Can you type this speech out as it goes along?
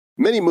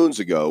Many moons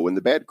ago, when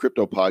the Bad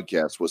Crypto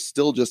podcast was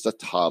still just a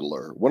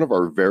toddler, one of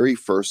our very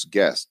first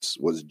guests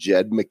was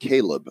Jed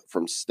McCaleb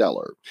from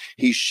Stellar.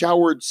 He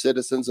showered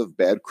citizens of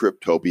Bad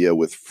Cryptopia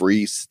with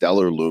free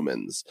Stellar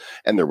lumens,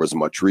 and there was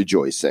much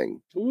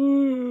rejoicing.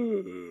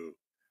 Ooh.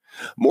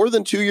 More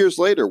than 2 years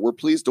later, we're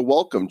pleased to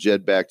welcome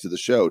Jed back to the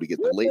show to get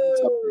the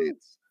latest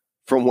updates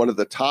from one of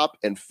the top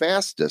and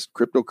fastest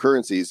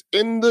cryptocurrencies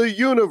in the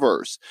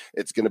universe.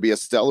 It's going to be a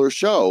stellar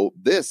show.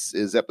 This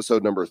is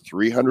episode number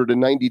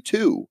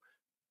 392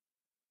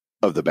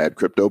 of the Bad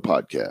Crypto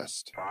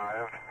Podcast. 5,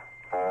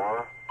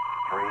 4,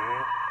 3,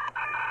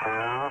 2,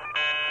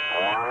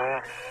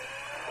 1,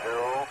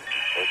 0,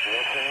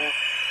 ignition.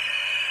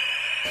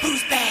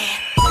 Who's bad?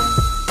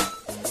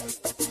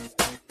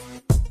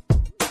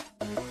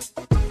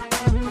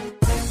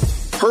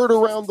 Heard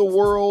around the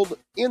world,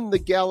 in the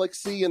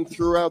galaxy, and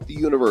throughout the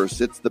universe.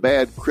 It's the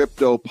Bad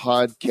Crypto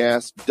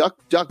Podcast.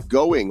 Duck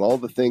going, all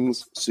the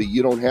things so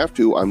you don't have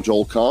to. I'm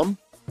Joel Comm.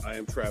 I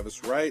am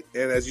Travis Wright,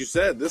 and as you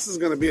said, this is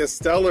going to be a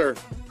stellar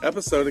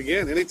episode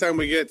again. Anytime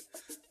we get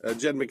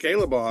Jed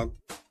McCaleb on,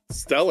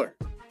 stellar.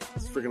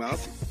 It's freaking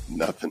awesome.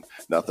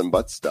 Nothing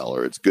but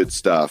stellar. It's good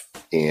stuff,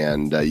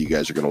 and you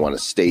guys are going to want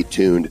to stay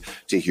tuned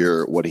to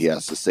hear what he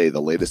has to say, the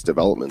latest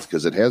developments,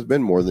 because it has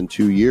been more than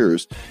 2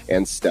 years,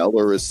 and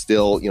Stellar is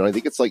still, I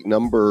think it's like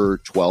number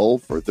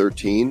 12 or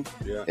 13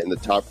 in the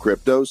top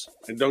cryptos.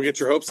 And don't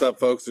get your hopes up,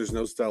 folks. There's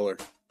no Stellar.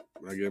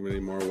 I'm not giving any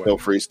more away. No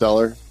free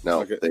Stellar?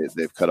 No, Okay.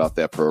 they've cut off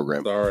that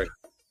program. Sorry.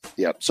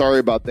 Yeah, sorry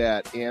about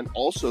that. And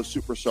also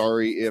super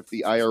sorry if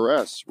the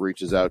IRS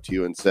reaches out to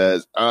you and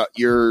says,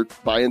 you're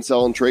buying,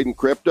 selling, trading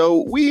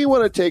crypto. We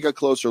want to take a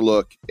closer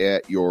look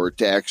at your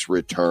tax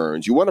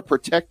returns. You want to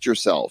protect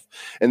yourself.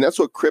 And that's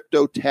what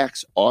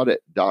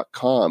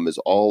CryptoTaxAudit.com is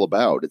all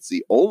about. It's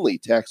the only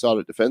tax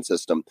audit defense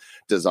system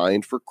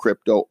designed for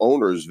crypto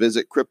owners.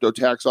 Visit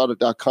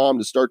CryptoTaxAudit.com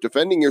to start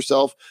defending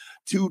yourself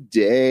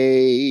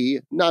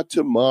today, not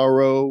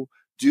tomorrow.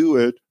 Do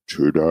it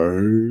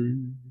today.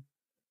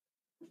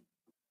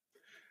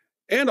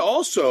 And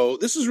also,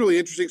 this is really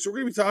interesting. So we're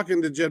going to be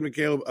talking to Jed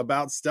McCaleb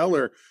about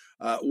Stellar.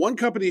 One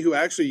company who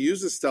actually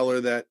uses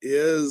Stellar that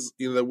is,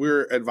 that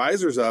we're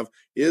advisors of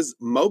is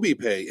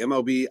MobiPay,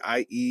 MobiPay.io.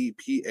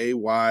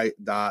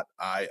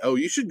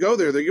 You should go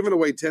there. They're giving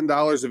away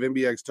 $10 of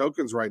MBX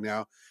tokens right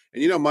now.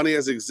 And money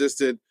has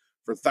existed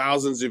for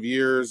thousands of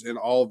years in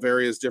all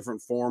various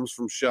different forms,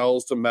 from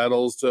shells to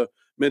metals to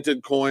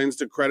minted coins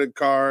to credit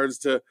cards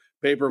to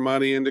paper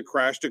money into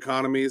crashed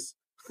economies.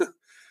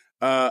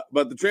 But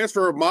the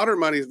transfer of modern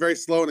money is very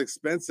slow and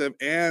expensive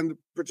and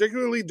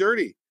particularly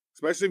dirty,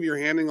 especially if you're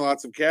handling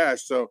lots of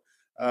cash. So,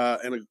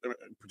 and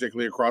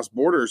particularly across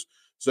borders.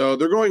 So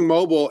they're going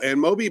mobile, and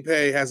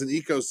MobiPay has an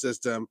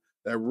ecosystem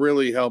that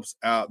really helps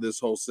out this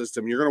whole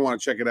system. You're going to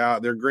want to check it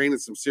out. They're gaining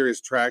some serious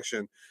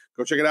traction.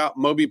 Go check it out,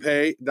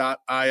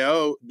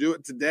 MobiPay.io. Do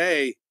it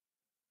today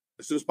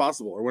as soon as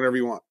possible or whenever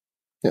you want.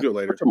 Yeah, do it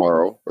later. Or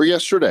tomorrow or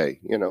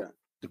yesterday, Yeah.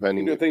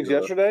 depending. You do things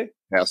yesterday?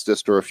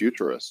 Pastist or a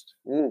futurist.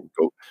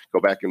 Go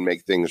back and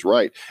make things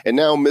right. And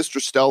now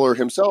Mr. Stellar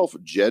himself,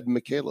 Jed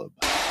McCaleb.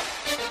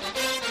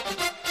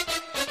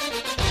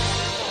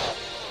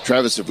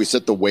 Travis, if we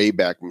set the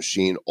Wayback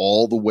Machine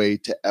all the way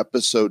to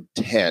episode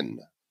 10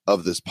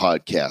 of this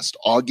podcast,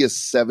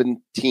 August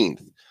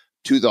 17th,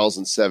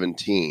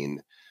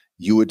 2017,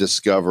 you would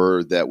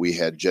discover that we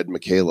had Jed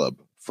McCaleb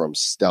from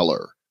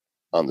Stellar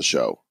on the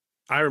show.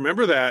 I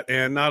remember that.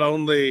 And not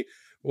only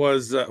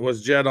was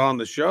Jed on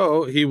the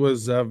show, he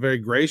was very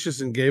gracious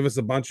and gave us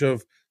a bunch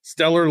of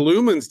Stellar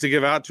lumens to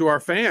give out to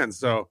our fans.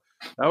 So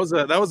that was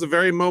a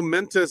very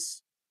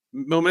momentous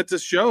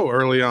show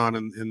early on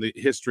in the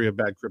history of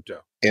Bad Crypto.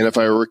 And if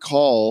I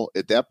recall,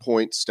 at that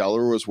point,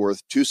 Stellar was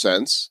worth 2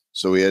 cents.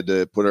 So we had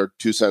to put our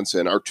 2 cents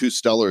in, our 2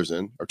 Stellars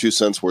in, our 2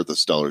 cents worth of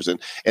Stellars in.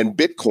 And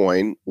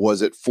Bitcoin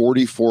was at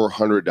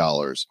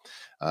 $4,400.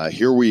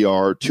 Here we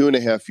are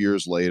 2.5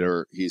 years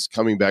later. He's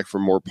coming back for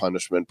more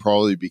punishment,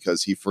 probably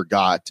because he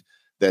forgot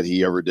that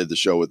he ever did the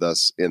show with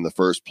us in the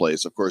first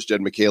place. Of course,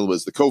 Jed McCaleb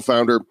is the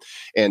co-founder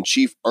and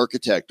chief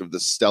architect of the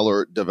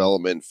Stellar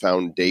Development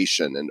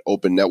Foundation, an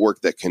open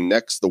network that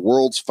connects the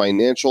world's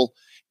financial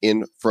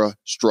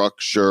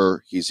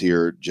infrastructure. He's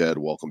here. Jed,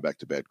 welcome back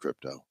to Bad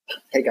Crypto.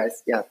 Hey,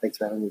 guys. Yeah, thanks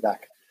for having me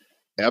back.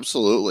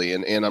 Absolutely.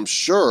 And I'm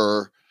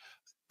sure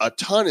a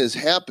ton has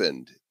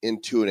happened in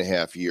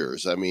 2.5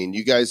 years. I mean,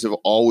 you guys have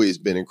always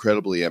been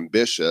incredibly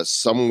ambitious.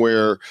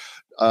 Somewhere,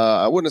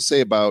 I want to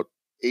say about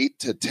 8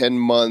 to 10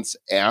 months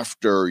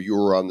after you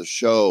were on the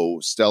show,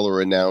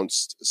 Stellar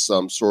announced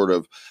some sort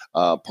of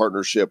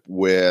partnership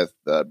with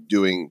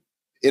doing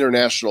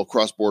international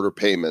cross-border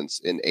payments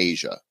in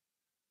Asia,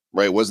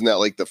 right? Wasn't that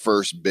like the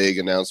first big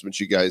announcement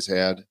you guys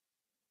had?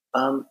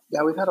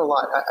 Yeah, we've had a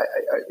lot.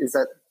 Is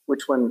that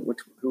which one? What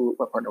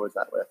partner was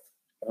that with?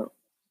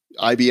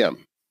 IBM.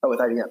 Oh, with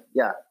IBM.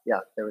 Yeah.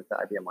 There was the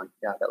IBM one.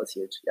 Yeah, that was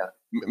huge. Yeah.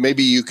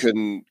 Maybe you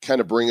can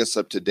kind of bring us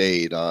up to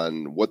date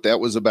on what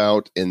that was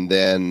about, and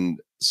then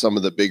some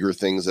of the bigger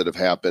things that have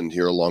happened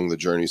here along the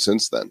journey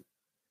since then.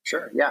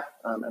 Sure. Yeah.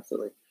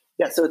 Absolutely.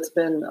 Yeah. So it's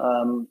been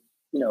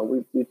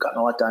we've gotten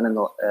a lot done in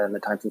the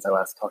time since I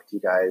last talked to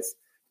you guys.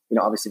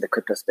 Obviously the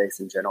crypto space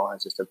in general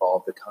has just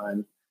evolved a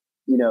ton.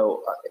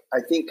 I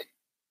think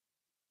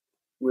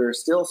we're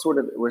still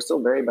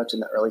very much in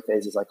the early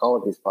phases, like all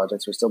of these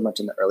projects. We're still much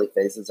in the early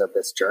phases of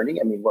this journey.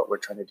 I mean, what we're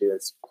trying to do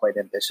is quite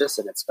ambitious,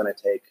 and it's going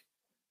to take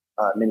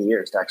many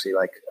years to actually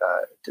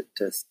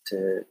to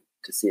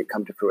see it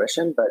come to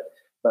fruition.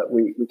 But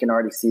we can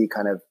already see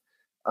kind of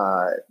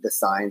the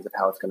signs of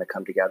how it's going to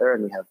come together,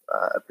 and we have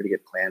a pretty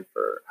good plan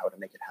for how to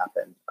make it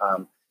happen.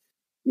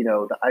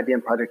 The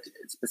IBM project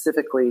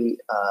specifically,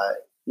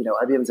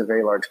 IBM is a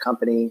very large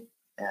company,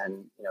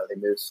 and they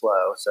move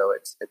slow, so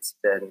it's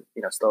been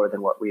slower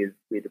than what we'd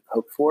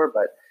hoped for,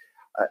 but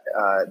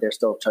they're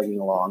still chugging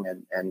along,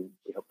 and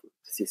we hope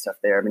to see stuff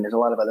there. I mean, there's a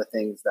lot of other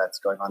things that's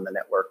going on in the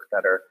network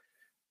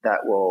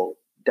that will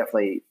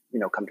definitely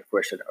come to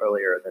fruition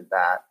earlier than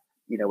that.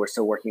 We're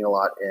still working a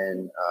lot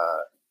in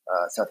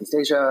Southeast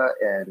Asia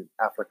and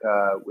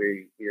Africa.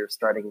 We're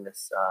starting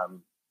this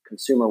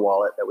consumer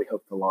wallet that we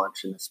hope to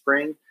launch in the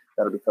spring.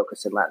 That'll be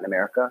focused in Latin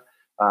America.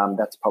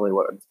 That's probably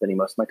what I'm spending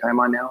most of my time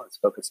on now. It's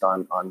focused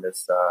on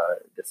this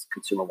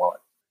consumer wallet.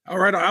 All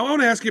right. I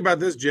want to ask you about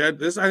this, Jed.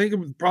 This, I think,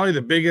 was probably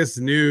the biggest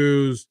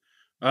news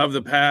of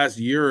the past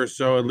year or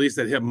so, at least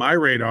that hit my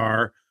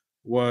radar,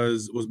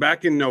 was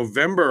back in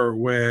November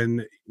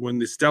when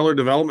the Stellar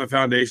Development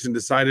Foundation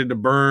decided to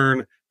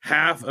burn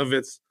half of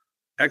its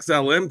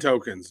XLM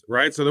tokens,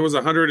 right? So there was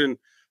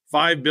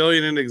 105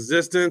 billion in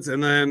existence,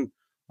 and then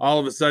all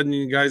of a sudden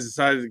you guys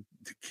decided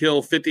to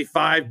kill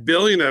 55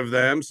 billion of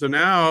them. So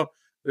now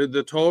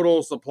the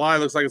total supply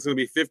looks like it's going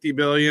to be 50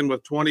 billion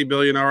with 20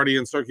 billion already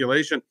in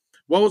circulation.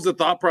 What was the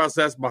thought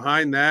process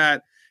behind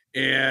that,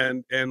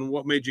 and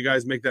what made you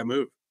guys make that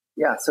move?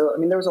 Yeah, so I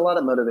mean, there was a lot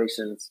of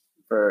motivations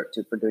for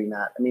doing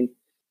that. I mean,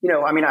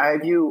 I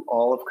view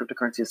all of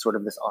cryptocurrency as sort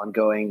of this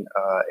ongoing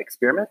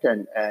experiment,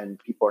 and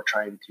people are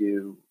trying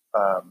to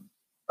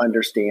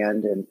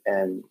understand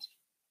and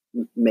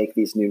make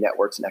these new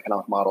networks and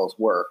economic models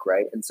work,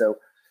 right? And so,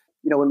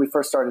 when we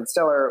first started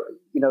Stellar,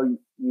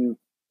 you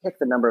pick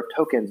the number of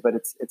tokens, but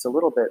it's a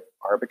little bit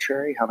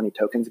arbitrary how many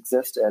tokens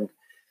exist, and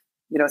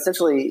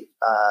essentially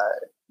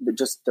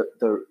just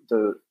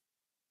the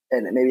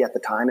and maybe at the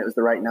time it was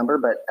the right number,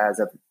 but as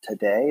of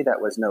today,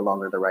 that was no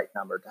longer the right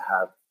number to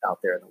have out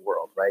there in the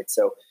world, right?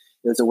 So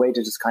it was a way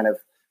to just kind of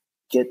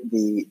get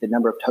the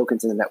number of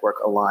tokens in the network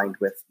aligned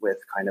with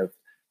kind of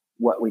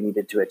what we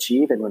needed to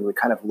achieve. And when we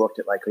kind of looked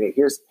at like, okay,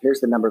 here's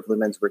the number of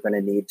lumens we're going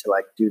to need to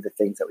like do the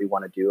things that we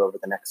want to do over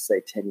the next, say,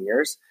 10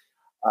 years,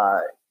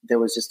 there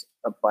was just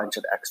a bunch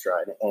of extra.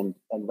 And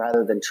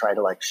rather than try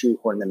to like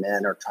shoehorn them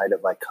in or try to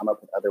like come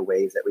up with other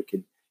ways that we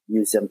could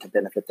use them to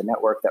benefit the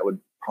network that would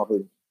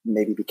probably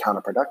maybe be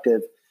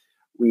counterproductive,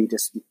 we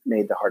just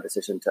made the hard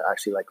decision to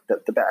actually like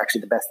the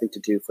best thing to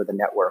do for the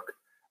network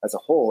as a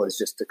whole is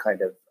just to kind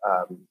of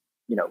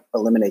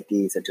eliminate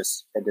these and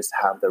just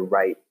have the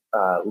right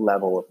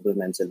level of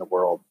lumens in the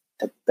world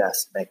to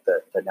best make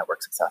the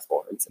network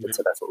successful. And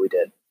so that's what we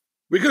did.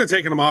 We could have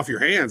taken them off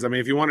your hands. I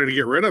mean, if you wanted to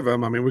get rid of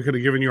them, I mean, we could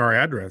have given you our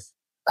address.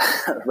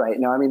 Right.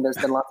 No, I mean, there's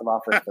been lots of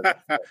offers for this,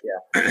 but yeah.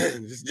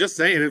 just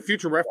saying, in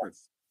future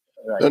reference.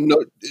 Right.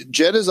 No,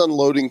 Jed is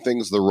unloading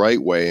things the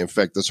right way. In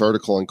fact, this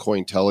article on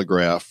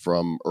Cointelegraph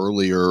from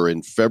earlier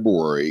in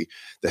February,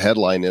 the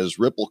headline is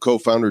Ripple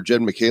co-founder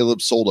Jed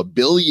McCaleb sold 1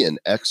 billion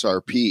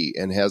XRP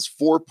and has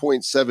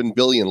 4.7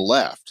 billion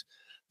left.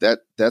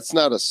 That's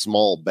not a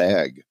small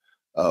bag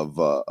of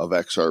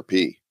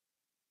XRP.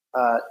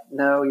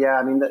 No, yeah,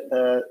 I mean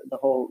the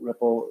whole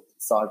Ripple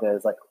saga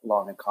is like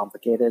long and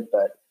complicated,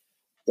 but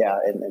yeah,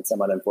 and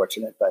somewhat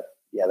unfortunate. But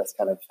yeah, that's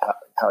kind of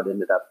how it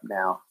ended up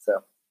now.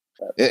 So.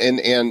 And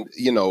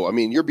I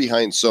mean, you're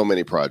behind so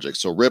many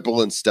projects. So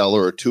Ripple and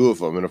Stellar are two of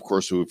them. And of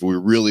course, if we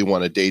really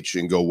want to date you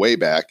and go way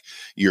back,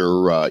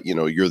 you're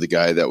the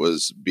guy that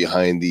was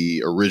behind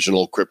the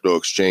original crypto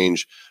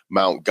exchange,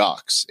 Mt.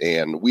 Gox.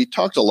 And we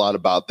talked a lot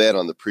about that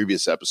on the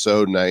previous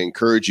episode. And I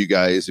encourage you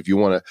guys, if you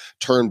want to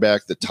turn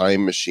back the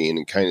time machine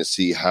and kind of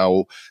see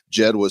how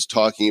Jed was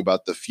talking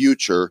about the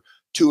future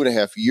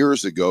 2.5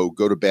 years ago,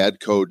 go to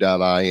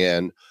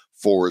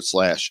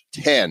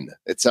badco.in/10.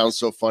 It sounds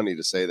so funny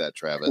to say that,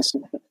 Travis.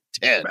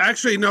 10.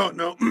 Actually, no.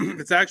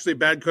 It's actually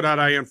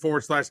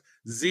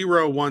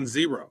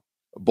badco.in/010.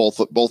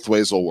 Both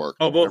ways will work.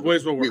 Oh, both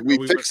ways will work.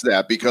 We fixed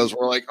that because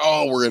we're like,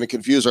 we're going to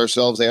confuse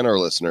ourselves and our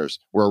listeners.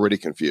 We're already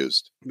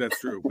confused. That's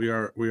true. We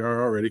are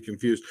already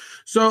confused.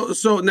 So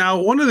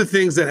now one of the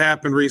things that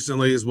happened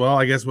recently as well,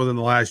 I guess within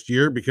the last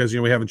year, because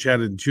we haven't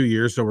chatted in 2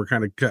 years, so we're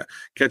kind of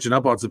catching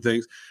up on some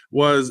things,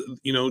 was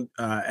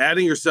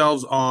adding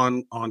yourselves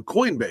on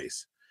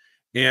Coinbase.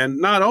 And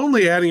not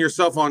only adding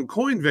yourself on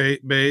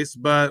Coinbase,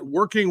 but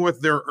working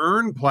with their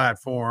Earn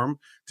platform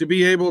to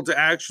be able to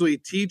actually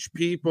teach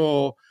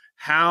people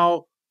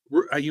how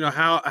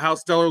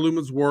Stellar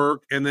Lumens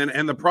work, and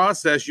the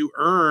process you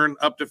earn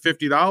up to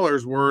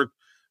 $50 worth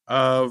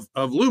of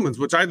lumens,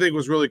 which I think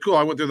was really cool.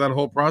 I went through that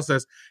whole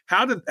process.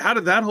 How did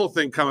that whole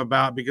thing come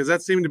about? Because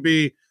that seemed to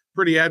be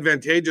pretty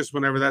advantageous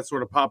whenever that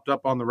sort of popped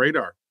up on the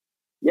radar.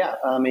 Yeah,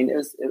 I mean,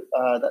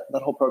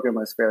 that whole program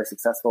was fairly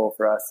successful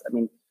for us. I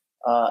mean,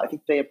 I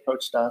think they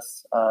approached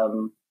us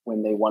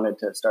when they wanted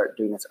to start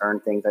doing this earn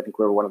things. I think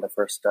we were one of the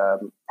first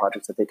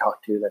projects that they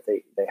talked to, that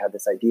they had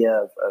this idea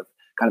of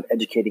kind of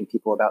educating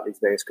people about these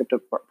various crypto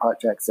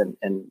projects and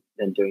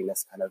doing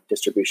this kind of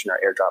distribution or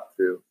airdrop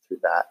through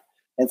that.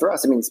 And for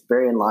us, I mean, it's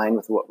very in line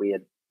with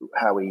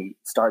how we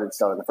started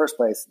Stellar in the first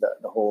place.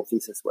 The whole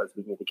thesis was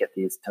we need to get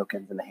these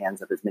tokens in the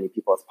hands of as many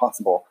people as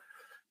possible.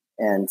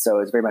 And so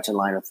it's very much in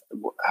line with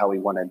how we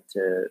wanted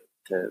to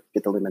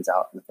get the lumens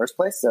out in the first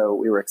place. So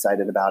we were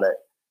excited about it.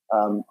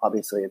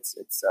 Obviously, it's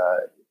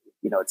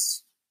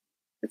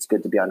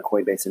good to be on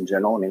Coinbase in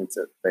general. I mean, it's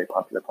a very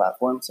popular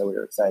platform, so we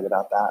were excited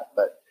about that.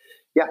 But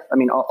yeah, I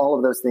mean, all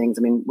of those things.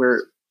 I mean,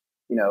 we're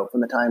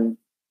from the time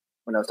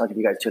when I was talking to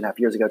you guys 2.5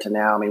 years ago to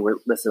now, I mean, we're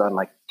listed on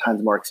like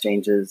tons more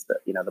exchanges. That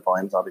the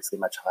volume's obviously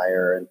much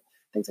higher and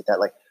things like that.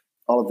 Like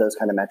all of those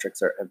kind of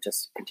metrics have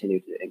just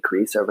continued to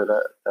increase over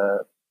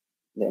the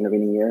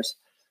intervening years,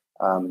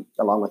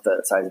 along with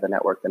the size of the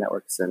network. The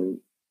network's in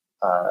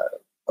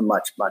a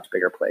much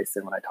bigger place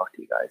than when I talked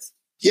to you guys.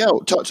 Yeah,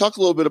 talk a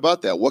little bit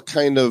about that. What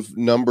kind of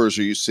numbers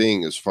are you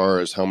seeing as far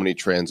as how many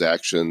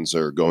transactions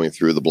are going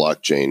through the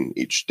blockchain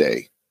each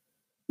day?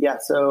 Yeah,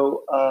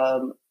 so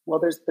well,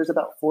 there's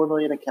about 4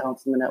 million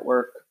accounts in the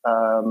network.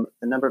 The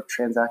number of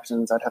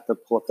transactions, I'd have to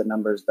pull up the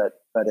numbers, but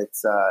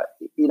it's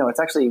it's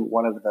actually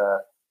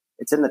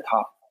it's in the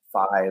top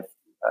 5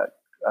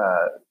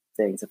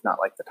 things, if not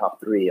like the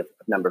top 3 of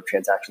number of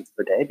transactions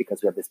per day,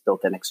 because we have this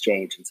built-in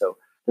exchange, and so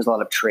there's a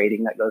lot of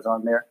trading that goes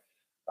on there.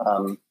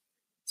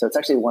 So it's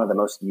actually one of the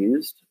most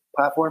used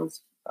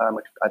platforms,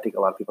 which I think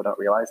a lot of people don't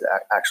realize.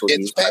 Actually,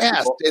 it's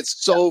fast.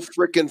 It's so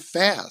freaking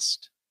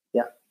fast.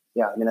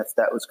 Yeah. I mean,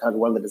 that was kind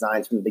of one of the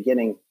designs from the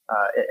beginning,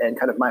 and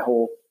kind of my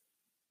whole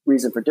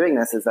reason for doing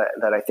this is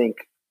that I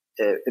think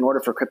in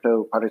order for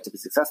crypto projects to be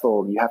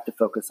successful, you have to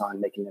focus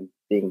on making them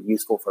being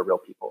useful for real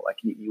people. Like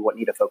you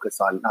need to focus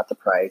on not the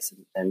price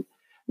and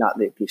not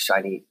these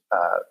shiny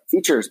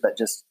features, but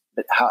just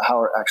how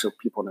are actual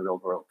people in the real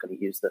world going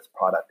to use this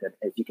product? And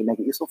if you can make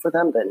it useful for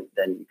them,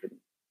 then you can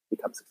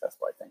become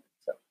successful, I think.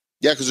 So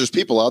yeah, because there's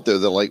people out there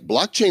that like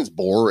blockchain's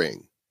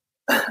boring,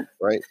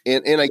 right?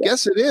 And I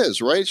guess it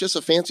is, right? It's just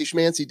a fancy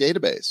schmancy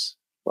database.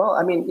 Well,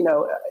 I mean,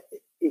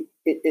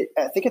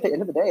 I think at the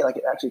end of the day, like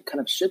it actually kind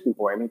of should be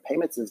boring. I mean,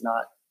 payments is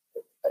not,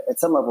 at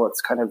some level,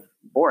 it's kind of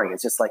boring.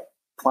 It's just like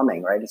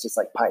plumbing, right? It's just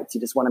like pipes.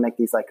 You just want to make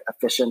these like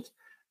efficient,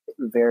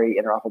 very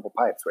interoperable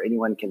pipes where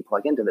anyone can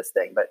plug into this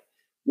thing. But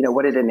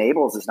what it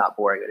enables is not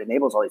boring. It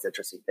enables all these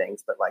interesting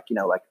things. But like if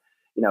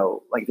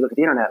you look at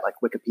the internet, like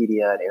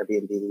Wikipedia and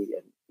Airbnb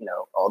and,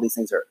 all these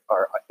things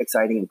are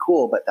exciting and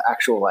cool, but the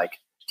actual like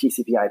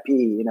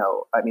TCP/IP,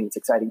 I mean, it's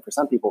exciting for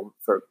some people.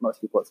 For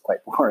most people, it's quite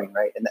boring,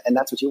 right? And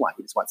that's what you want.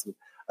 You just want some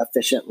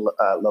efficient,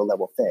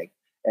 low-level thing,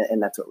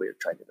 and that's what we were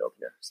trying to build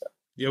here. So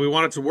yeah, we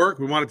want it to work.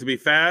 We want it to be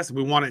fast.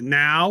 We want it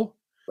now,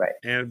 right?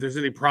 And if there's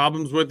any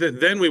problems with it,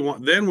 then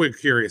we're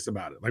curious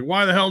about it. Like,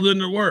 why the hell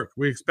didn't it work?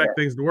 We expect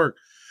things to work.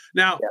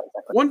 Now,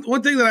 exactly.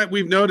 One thing that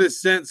we've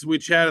noticed since we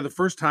chatted the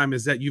first time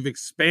is that you've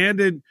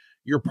expanded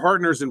your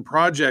partners and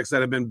projects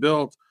that have been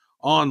built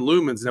on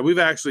Lumens. Now, we've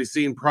actually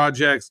seen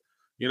projects,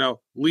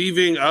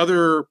 leaving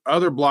other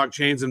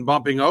blockchains and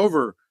bumping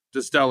over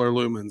to Stellar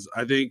Lumens.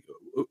 I think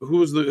who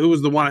was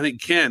the one? I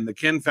think the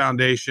Ken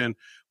Foundation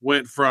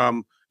went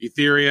from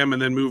Ethereum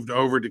and then moved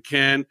over to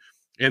Ken.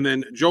 And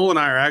then Joel and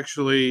I are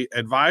actually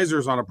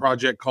advisors on a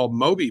project called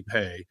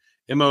MobiPay,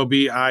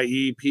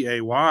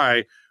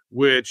 MobiPay,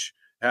 which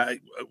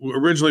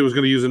originally was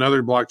going to use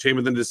another blockchain,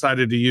 but then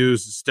decided to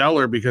use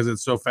Stellar because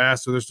it's so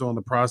fast. So they're still in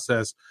the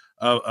process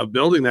of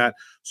building that.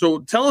 So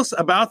tell us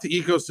about the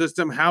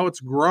ecosystem, how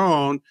it's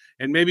grown,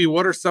 and maybe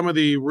what are some of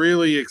the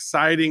really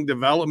exciting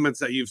developments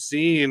that you've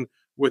seen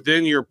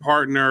within your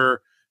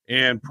partner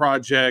and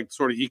project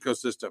sort of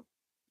ecosystem.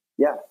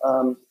 Yeah.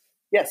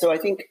 So I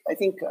think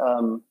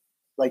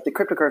like the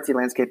cryptocurrency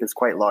landscape is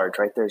quite large,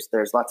 right?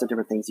 There's lots of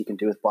different things you can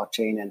do with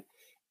blockchain,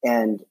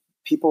 and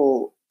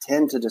people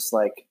tend to just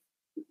like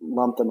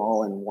lump them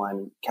all in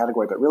one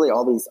category, but really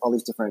all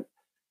these different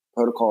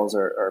protocols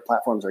or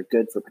platforms are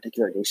good for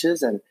particular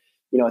niches. And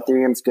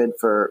Ethereum's good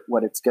for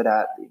what it's good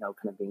at, kind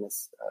of being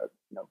this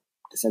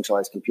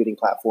decentralized computing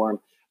platform.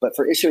 But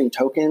for issuing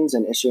tokens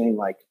and issuing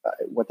like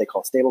what they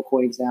call stable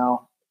coins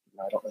now,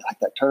 I don't really like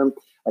that term,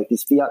 like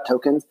these fiat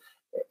tokens,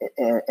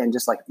 and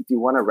just like if you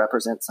want to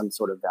represent some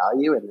sort of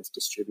value in this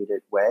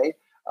distributed way,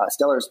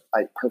 Stellar's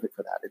perfect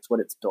for that. It's what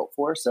it's built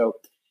for. So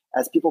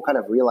as people kind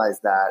of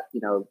realize that,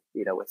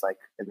 with like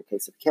in the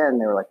case of Ken,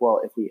 they were like, well,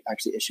 if we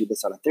actually issue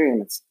this on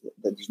Ethereum,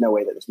 there's no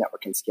way that this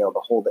network can scale to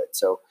hold it.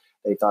 So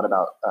they thought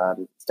about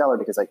Stellar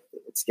because like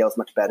it scales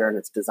much better and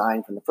it's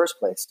designed from the first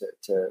place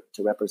to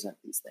represent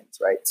these things,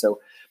 right? So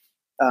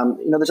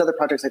there's other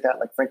projects like that,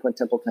 like Franklin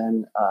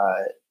Templeton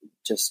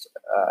just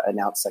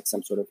announced like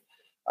some sort of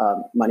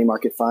money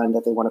market fund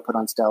that they want to put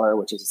on Stellar,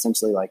 which is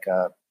essentially like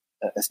a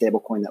stable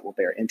coin that will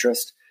bear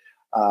interest.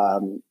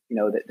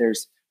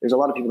 There's there's a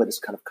lot of people that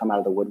just kind of come out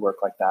of the woodwork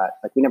like that.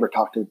 Like we never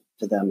talked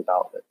to them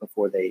about it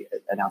before they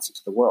announced it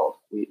to the world.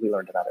 We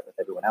learned about it with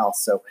everyone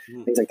else. So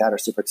things like that are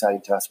super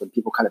exciting to us when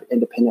people kind of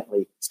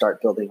independently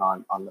start building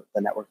on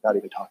the network without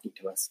even talking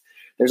to us.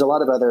 There's a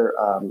lot of other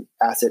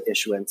asset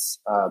issuance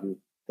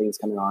things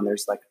coming on.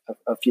 There's like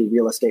a few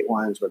real estate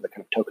ones where they're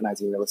kind of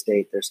tokenizing real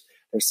estate. There's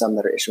some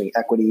that are issuing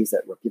equities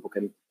where people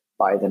can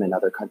buy them in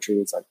other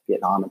countries like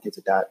Vietnam and things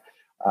like that.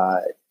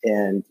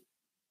 And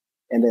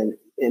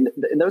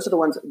those are the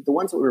ones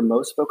that we're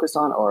most focused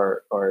on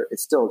are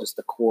it's still just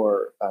the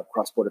core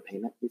cross-border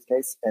payment use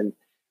case.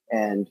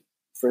 And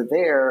for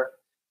there,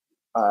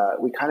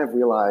 we kind of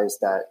realized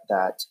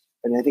that,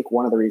 and I think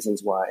one of the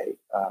reasons why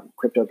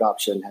crypto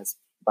adoption has,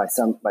 by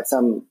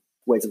some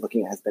ways of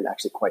looking at it, has been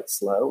actually quite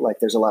slow. Like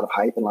there's a lot of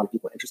hype and a lot of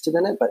people interested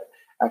in it, but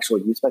actual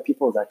use by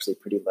people is actually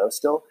pretty low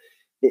still.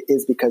 It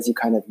is because you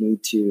kind of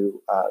need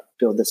to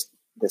build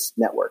this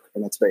network,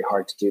 and it's very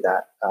hard to do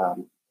that.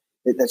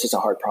 That's just a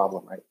hard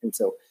problem, right? And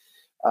so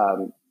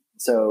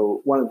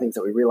one of the things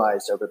that we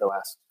realized over the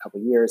last couple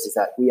of years is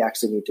that we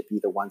actually need to be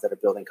the ones that are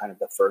building kind of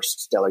the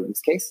first stellar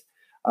use case.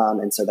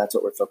 And so that's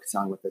what we're focused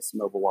on with this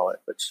mobile wallet,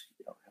 which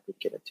I have to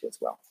get into as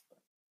well.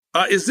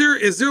 Is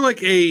there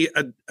like a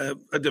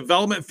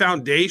development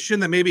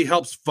foundation that maybe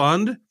helps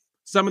fund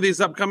some of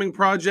these upcoming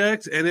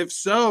projects? And if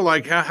so,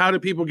 like how do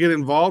people get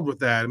involved with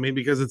that? I mean,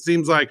 because it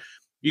seems like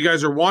you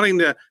guys are wanting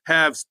to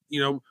have,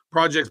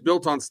 projects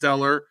built on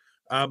Stellar,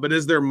 but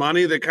is there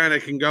money that kind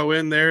of can go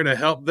in there to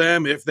help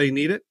them if they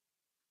need it?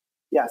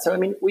 Yeah. So, I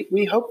mean,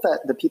 we hope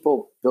that the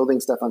people building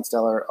stuff on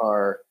Stellar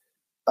are,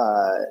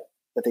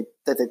 that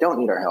they don't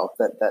need our help,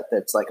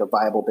 that's like a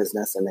viable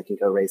business and they can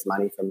go raise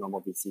money from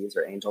normal VCs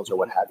or angels or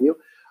what have you.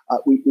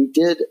 We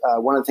did,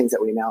 one of the things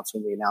that we announced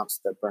when we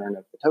announced the burn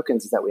of the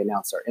tokens is that we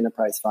announced our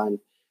enterprise fund,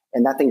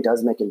 and that thing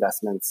does make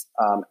investments.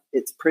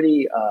 It's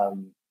pretty,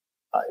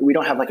 we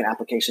don't have like an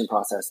application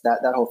process.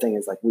 That whole thing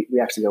is like, we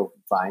actually go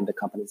find the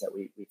companies that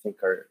we think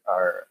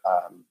are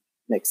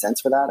make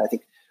sense for that. I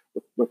think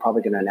we're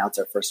probably going to announce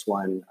our first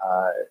one.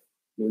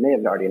 We may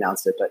have already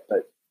announced it,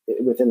 but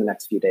within the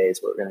next few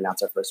days, we're going to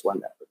announce our first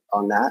one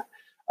on that.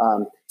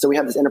 So we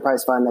have this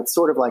enterprise fund that's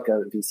sort of like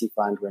a VC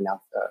fund.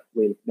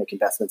 We make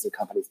investments in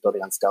companies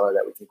building on Stellar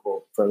that we think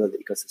will further the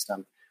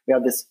ecosystem. We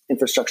have this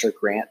infrastructure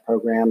grant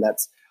program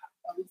that's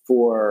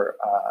for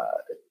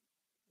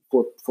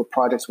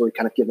projects where we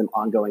kind of give them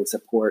ongoing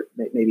support.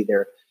 Maybe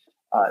they're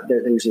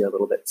usually a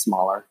little bit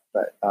smaller,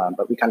 but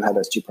we kind of have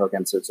those two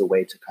programs. So it's a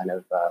way to kind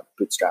of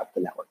bootstrap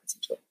the network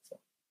essentially. So.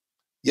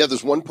 Yeah,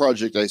 there's one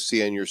project I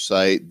see on your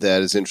site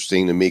that is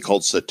interesting to me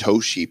called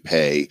Satoshi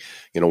Pay.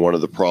 One of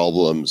the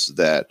problems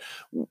that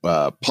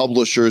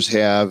publishers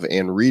have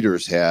and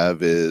readers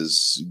have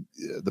is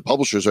the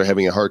publishers are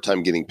having a hard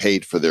time getting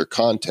paid for their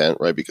content,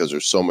 right? Because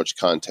there's so much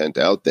content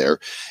out there.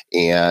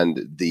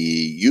 And the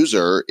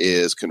user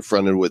is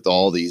confronted with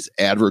all these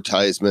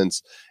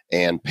advertisements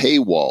and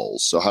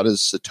paywalls. So how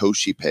does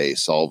Satoshi Pay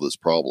solve this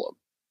problem?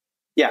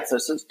 Yeah, so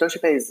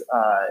Satoshi Pay is,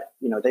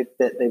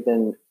 they've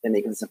been in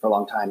the ecosystem for a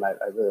long time. I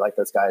really like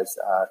those guys.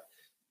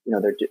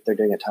 They're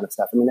doing a ton of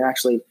stuff. I mean,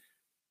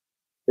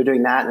 they're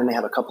doing that, and they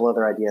have a couple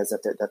other ideas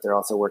that they're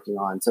also working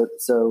on.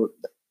 So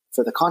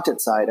for the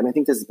content side, I mean, I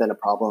think this has been a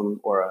problem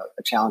or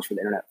a challenge for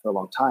the internet for a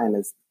long time.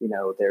 Is you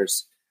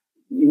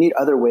need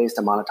other ways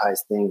to monetize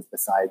things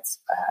besides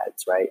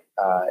ads, right?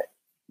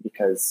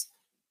 Because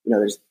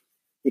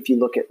if you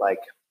look at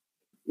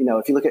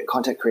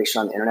content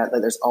creation on the internet,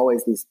 there's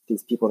always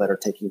these people that are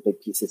taking big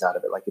pieces out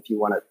of it. Like if you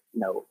want to,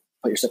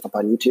 put your stuff up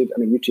on YouTube, I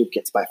mean, YouTube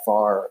gets by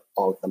far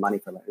all of the money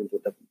from it.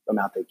 The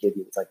amount they give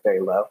you is like very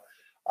low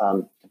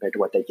compared to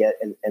what they get.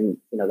 And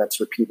that's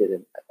repeated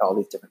in all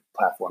these different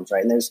platforms,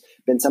 right? And there's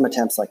been some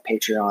attempts like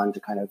Patreon to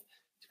kind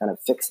of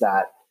fix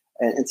that.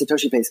 And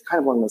Satoshi Pay is kind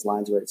of along those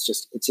lines where it's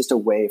just a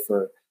way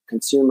for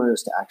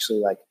consumers to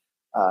actually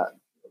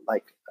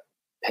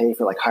pay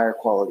for like higher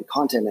quality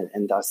content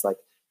and thus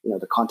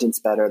the content's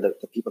better.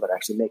 The people that are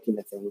actually making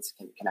the things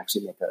can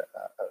actually make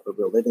a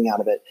real living out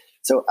of it.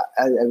 So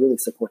I really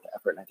support the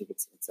effort, and I think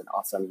it's an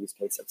awesome use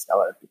case of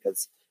Stellar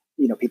because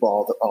people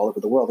all over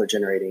the world are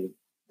generating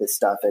this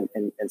stuff, and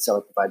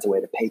Stellar provides a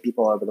way to pay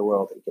people all over the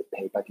world and get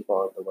paid by people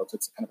all over the world. So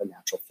it's kind of a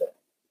natural fit.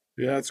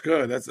 Yeah, that's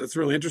good. That's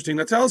really interesting.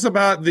 Now tell us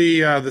about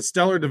the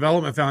Stellar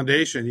Development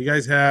Foundation. You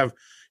guys have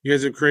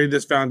created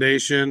this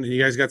foundation, and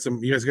you guys got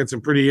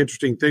some pretty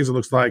interesting things, it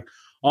looks like,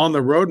 on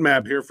the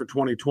roadmap here for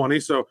 2020.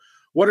 So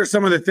what are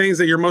some of the things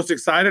that you're most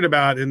excited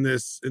about in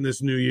this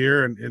new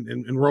year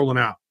and rolling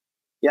out?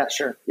 Yeah,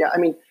 sure. Yeah, I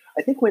mean,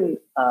 I think when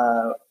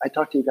I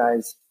talked to you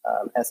guys,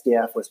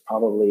 SDF was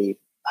probably,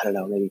 I don't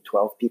know, maybe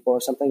 12 people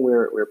or something. We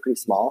were pretty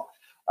small.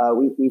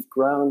 We've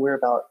grown. We're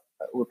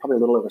probably a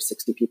little over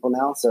 60 people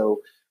now.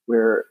 So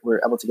we're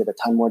able to get a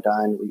ton more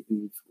done.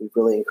 We've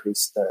really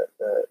increased the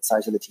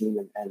size of the team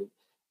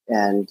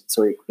and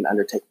so we can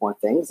undertake more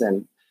things.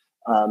 And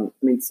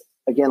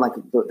again, like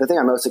the thing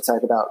I'm most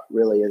excited about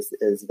really is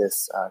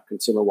this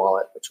consumer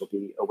wallet, which will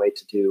be a way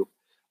to do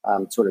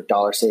sort of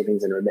dollar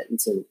savings and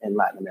remittance in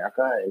Latin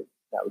America, and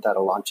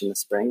that'll launch in the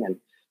spring.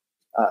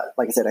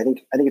 like I said, I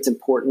think it's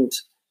important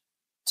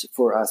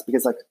for us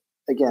because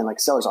again,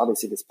 Stellar's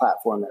obviously this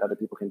platform that other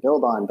people can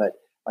build on, but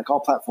like all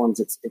platforms,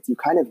 it's you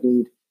kind of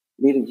need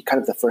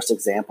kind of the first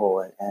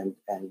example and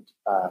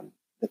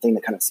the thing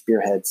that kind of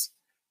spearheads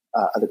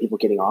other people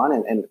getting on,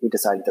 and we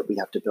decided that we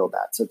have to build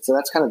that. So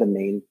that's kind of the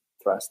main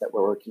thrust that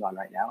we're working on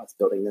right now is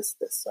building this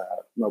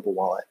mobile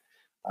wallet.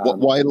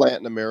 Why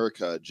Latin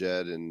America,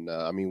 Jed? And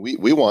I mean,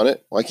 we want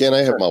it. Why can't I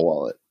have my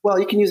wallet? Well,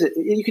 you can use it.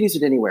 You can use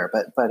it anywhere,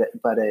 but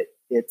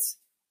it's.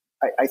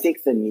 I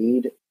think the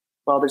need.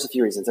 Well, there's a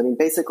few reasons. I mean,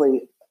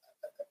 basically,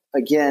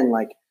 again,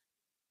 like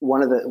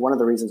one of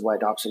the reasons why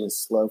adoption is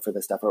slow for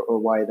this stuff, or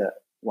why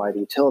the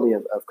utility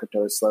of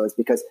crypto is slow, is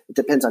because it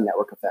depends on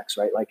network effects,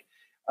 right? Like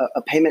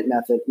a payment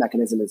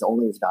mechanism is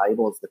only as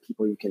valuable as the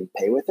people you can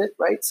pay with it,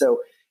 right?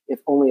 So if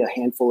only a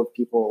handful of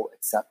people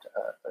accept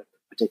a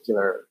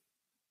particular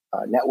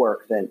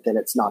network, then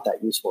it's not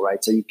that useful,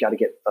 right? So you've got to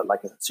get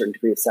like a certain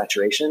degree of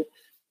saturation.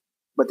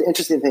 But the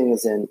interesting thing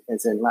is in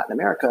Latin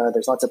America,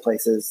 there's lots of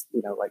places,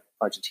 like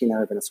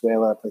Argentina or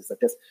Venezuela, places like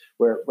this,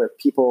 where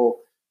people,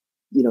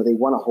 they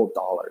want to hold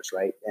dollars,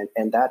 right?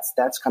 And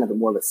that's kind of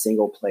more of a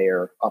single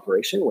player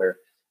operation where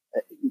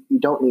you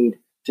don't need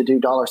to do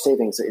dollar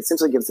savings. So it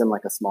essentially gives them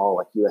like a small,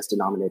 like US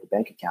denominated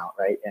bank account,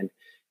 right?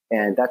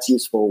 And that's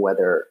useful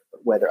whether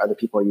other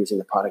people are using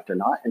the product or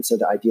not. And so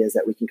the idea is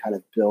that we can kind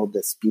of build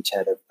this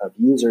beachhead of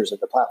users of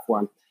the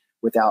platform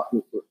without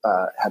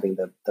having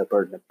the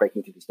burden of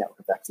breaking through these network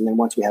effects. And then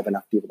once we have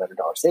enough people that are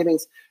dollar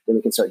savings, then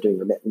we can start doing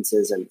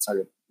remittances and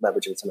start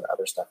leveraging some of the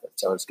other stuff that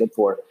Stellar is good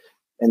for.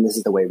 And this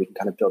is the way we can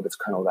kind of build this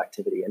kernel of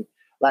activity. And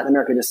Latin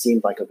America just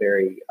seemed like a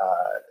very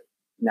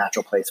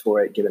natural place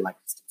for it, given like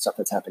stuff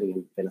that's happening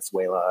in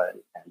Venezuela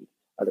and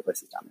other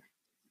places down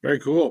there. Very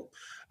cool.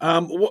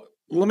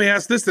 Let me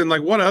ask this then: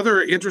 like, what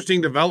other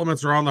interesting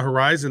developments are on the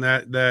horizon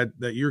that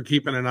you're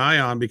keeping an eye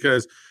on?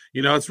 Because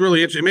it's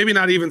really interesting. Maybe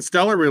not even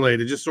Stellar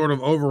related, just sort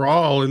of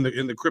overall in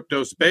the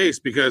crypto space.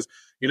 Because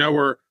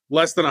we're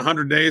less than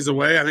 100 days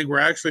away. I think we're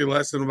actually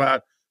less than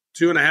about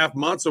 2.5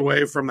 months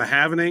away from the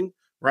halvening,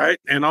 right?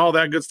 And all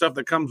that good stuff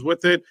that comes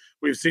with it.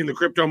 We've seen the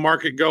crypto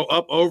market go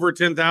up over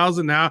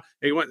 10,000. Now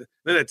then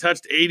it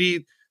touched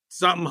 80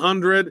 something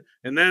hundred,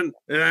 and then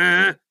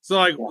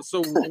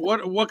so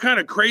what kind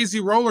of crazy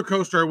roller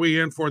coaster are we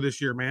in for this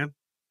year, man?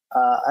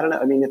 I don't know.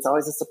 I mean, it's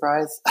always a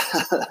surprise,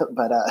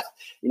 but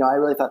I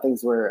really thought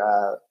things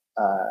were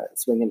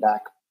swinging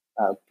back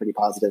pretty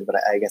positive. But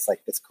I guess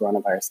like this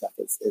coronavirus stuff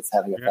is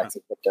having effects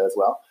in crypto as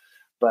well.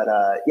 But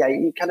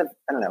you kind of,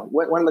 I don't know.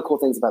 One of the cool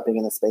things about being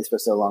in this space for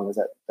so long is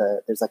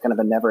that there's like kind of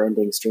a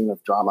never-ending stream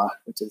of drama,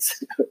 which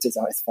is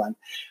always fun.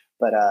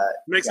 But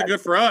makes it good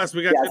for us.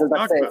 We got to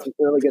talk about. It's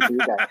really good for you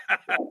guys.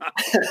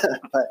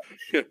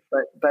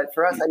 but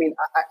for us, I mean,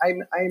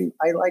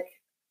 I like,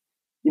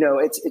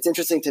 it's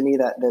interesting to me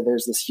that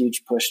there's this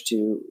huge push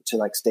to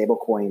like stable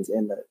coins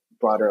in the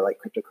broader like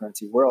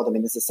cryptocurrency world. I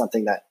mean, this is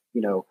something that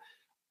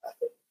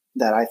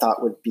that I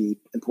thought would be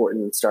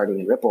important starting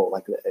in Ripple,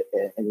 like,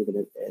 and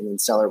even in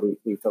Stellar,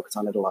 we focus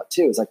on it a lot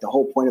too. It's like the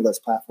whole point of those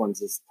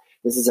platforms is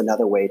this is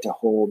another way to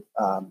hold,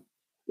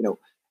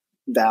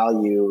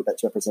 value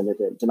that's represented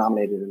and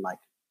denominated in like,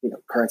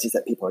 currencies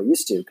that people are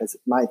used to. Because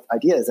my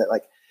idea is that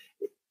like,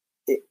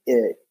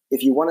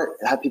 if you want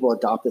to have people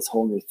adopt this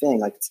whole new thing,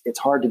 like it's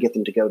hard to get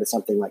them to go to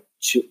something like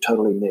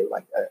totally new,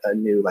 like a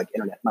new like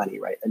internet money,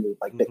 right? A new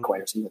like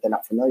Bitcoin or something that they're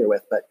not familiar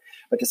with. But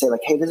to say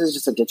like, hey, this is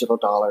just a digital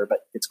dollar, but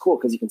it's cool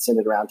because you can send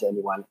it around to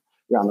anyone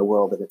around the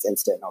world and it's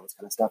instant and all this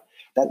kind of stuff.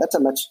 That's a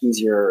much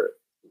easier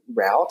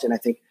route, and I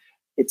think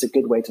it's a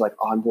good way to like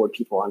onboard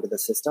people onto the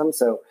system.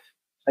 So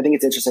I think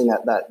it's interesting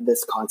that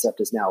this concept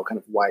is now kind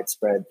of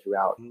widespread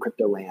throughout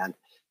crypto land.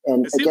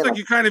 And it seems like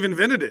you kind of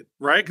invented it,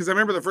 right? Because I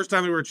remember the first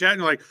time we were chatting,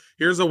 you're like,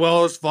 here's a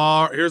Wells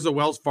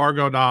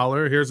Fargo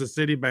dollar, here's a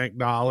Citibank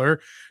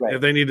dollar. Right.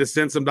 If they need to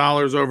send some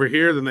dollars over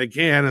here, then they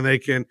can, and they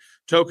can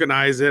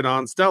tokenize it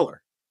on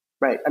Stellar.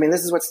 Right. I mean,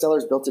 this is what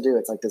Stellar's built to do.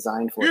 It's like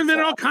designed for. You're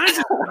inventing all kinds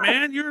of stuff,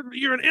 man.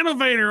 You're an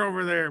innovator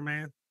over there,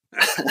 man.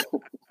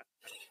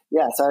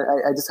 Yeah. So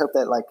I just hope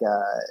that like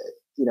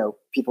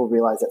people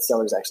realize that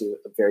Stellar's actually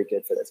very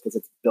good for this because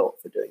it's built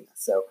for doing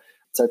this. So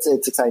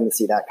it's exciting to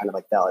see that kind of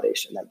like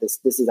validation that this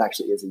is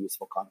actually is a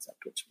useful concept,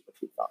 which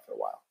we thought for a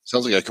while.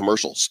 Sounds like a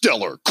commercial.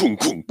 Stellar, kung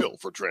kung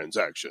built for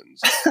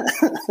transactions.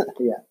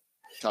 Yeah.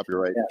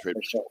 Copyright. Yeah, trade.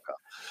 For Sure.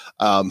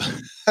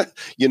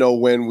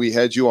 When we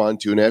had you on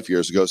 2.5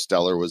 years ago,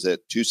 Stellar was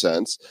at 2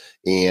 cents.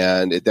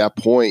 And at that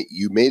point,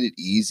 you made it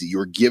easy. You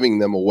were giving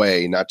them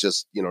away, not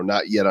just,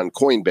 not yet on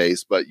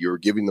Coinbase, but you're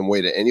giving them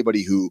away to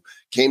anybody who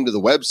came to the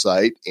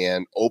website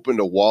and opened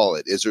a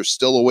wallet. Is there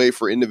still a way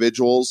for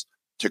individuals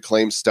to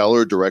claim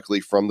Stellar directly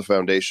from the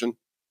foundation?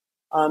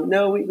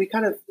 No, we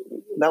kind of,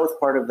 that was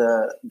part of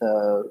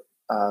the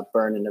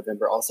burn in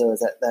November also, is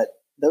that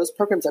those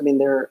programs, I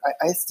mean,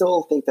 I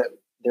still think that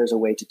there's a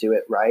way to do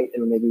it right,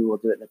 and maybe we'll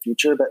do it in the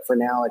future. But for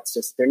now, it's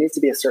just there needs to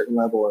be a certain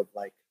level of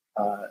like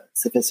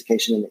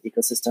sophistication in the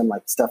ecosystem,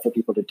 like stuff for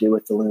people to do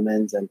with the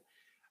lumens, and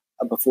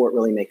before it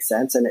really makes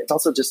sense. And it's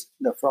also just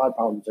the fraud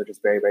problems are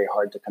just very, very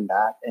hard to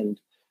combat. And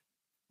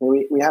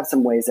we have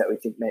some ways that we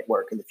think may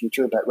work in the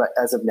future, but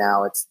as of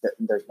now,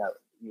 there's no,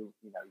 you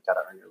got to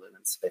earn your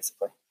lumens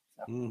basically.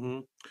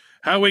 So.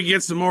 How do we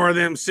get some more of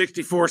them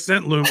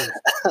 64-cent lumens?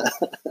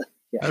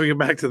 Yeah. How do we get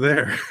back to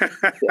there?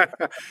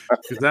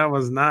 Because that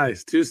was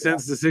nice. 2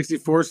 cents to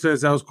 64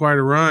 cents. That was quite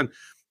a run.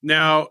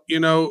 Now,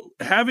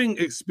 having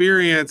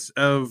experience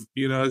of,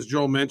 as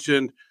Joel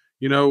mentioned,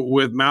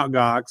 with Mt.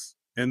 Gox,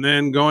 and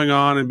then going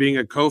on and being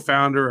a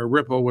co-founder at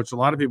Ripple, which a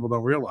lot of people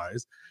don't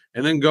realize,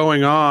 and then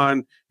going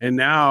on and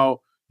now,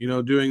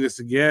 doing this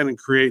again and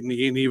creating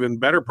an even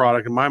better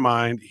product in my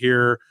mind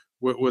here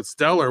with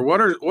Stellar.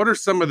 What are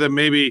some of the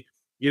maybe,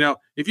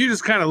 if you're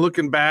just kind of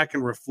looking back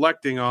and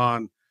reflecting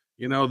on,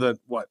 the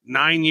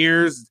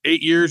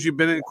 8 years you've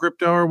been in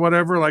crypto or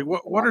whatever, like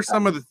what are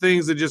some of the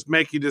things that just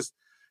make you just,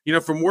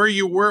 from where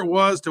it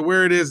was to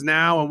where it is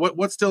now, and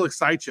what still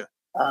excites you?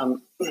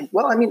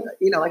 Well, I mean,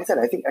 like I said,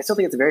 I still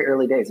think it's very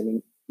early days. I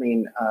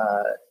mean,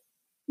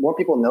 more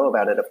people know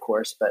about it, of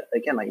course, but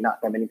again, like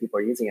not that many people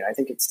are using it. I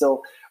think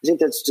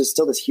there's just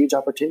still this huge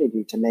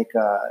opportunity to make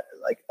a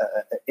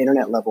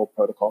internet level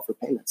protocol for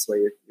payments where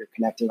you're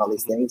connecting all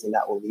these things, and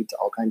that will lead to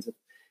all kinds of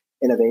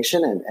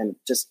innovation and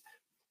just,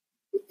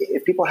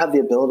 if people have the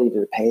ability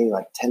to pay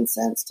like 10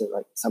 cents to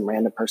like some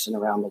random person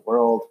around the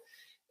world,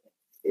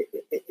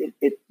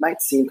 it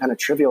might seem kind of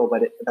trivial,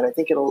 but I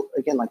think it'll,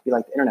 again, like be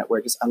like the internet, where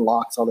it just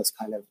unlocks all this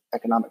kind of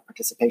economic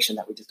participation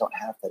that we just don't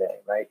have today,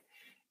 right?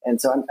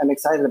 And so I'm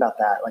excited about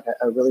that. Like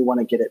I really want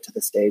to get it to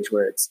the stage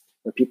where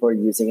people are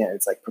using it.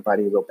 It's like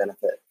providing a real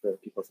benefit for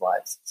people's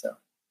lives. So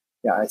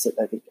yeah, I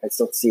think I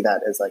still see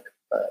that as like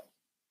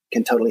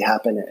can totally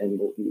happen and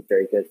will be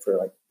very good for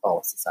like all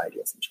of society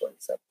essentially.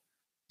 So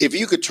if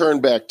you could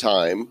turn back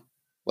time,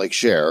 like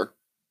Cher,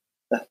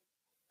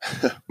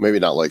 maybe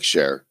not like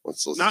Cher.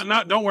 Let's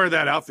don't wear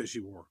that outfit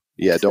she wore.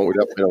 Yeah, don't wear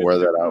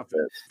that outfit.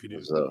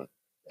 Those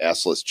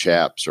assless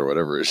chaps or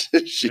whatever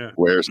she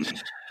wears.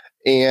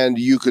 And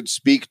you could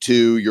speak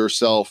to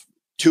yourself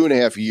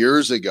 2.5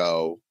 years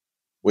ago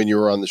when you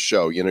were on the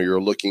show.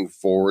 You're looking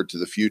forward to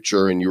the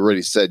future, and you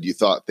already said you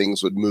thought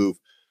things would move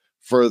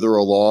further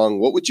along.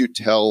 What would you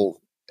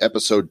tell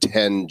episode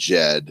 10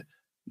 Jed,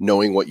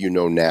 knowing what you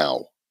know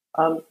now?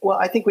 Well,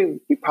 I think we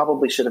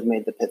probably should have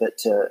made the pivot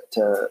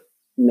to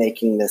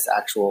making this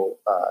actual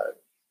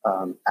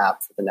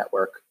app for the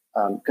network.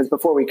 Because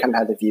before we kind of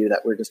had the view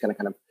that we're just going to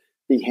kind of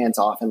be hands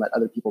off and let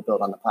other people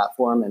build on the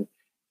platform. And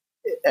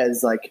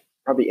as like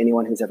probably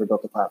anyone who's ever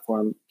built a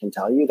platform can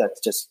tell you, it's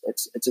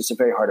just a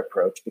very hard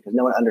approach, because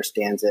no one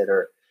understands it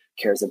or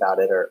cares about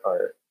it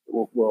or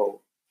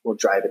will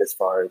drive it as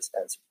far as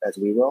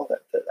we will,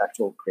 the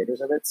actual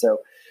creators of it. So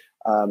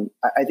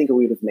I think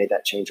we would have made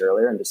that change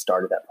earlier and just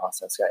started that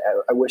process.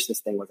 I wish this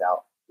thing was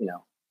out,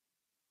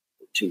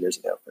 2 years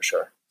ago for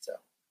sure. So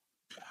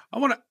I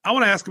want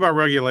to ask about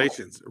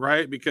regulations,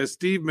 right? Because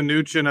Steve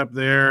Mnuchin up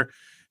there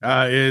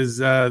is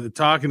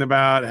talking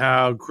about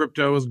how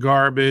crypto is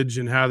garbage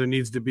and how there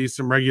needs to be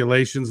some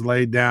regulations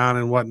laid down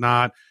and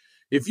whatnot.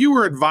 If you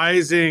were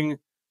advising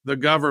the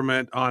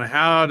government on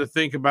how to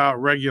think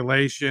about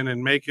regulation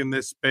and making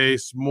this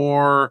space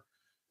more,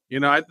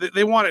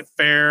 they want it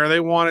fair, they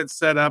want it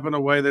set up in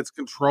a way that's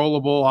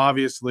controllable.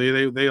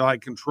 Obviously, they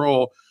like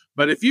control.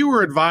 But if you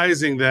were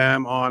advising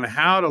them on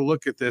how to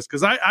look at this,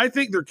 because I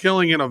think they're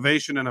killing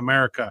innovation in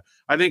America.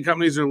 I think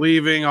companies are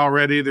leaving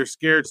already. They're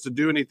scared to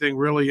do anything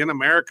really in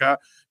America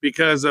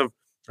because of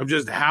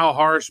just how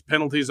harsh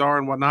penalties are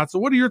and whatnot. So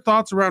what are your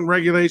thoughts around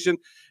regulation?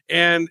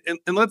 And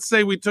let's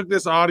say we took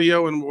this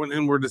audio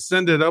and we're to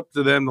send it up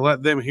to them to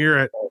let them hear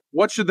it.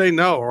 What should they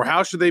know, or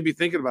how should they be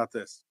thinking about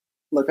this?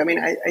 Look, I mean,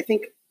 I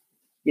think,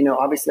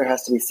 obviously there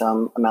has to be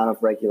some amount of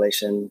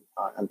regulation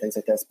on things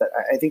like this, but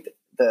I think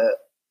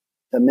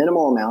the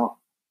minimal amount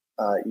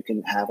you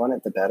can have on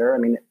it, the better. I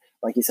mean,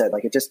 like you said,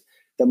 like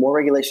the more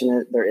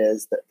regulation there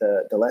is,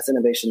 the less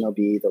innovation there'll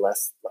be, the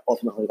less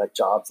ultimately like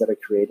jobs that are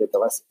created, the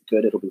less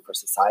good it'll be for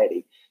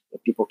society.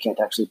 If people can't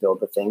actually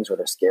build the things, or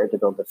they're scared to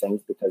build the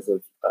things because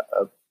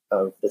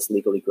of this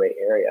legally gray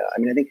area. I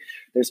mean, I think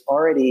there's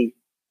already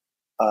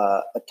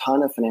a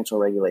ton of financial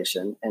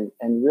regulation, and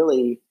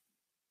really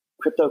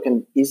crypto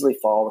can easily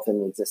fall within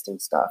the existing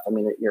stuff. I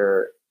mean,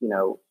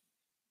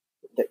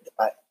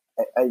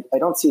 I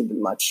don't see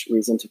much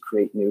reason to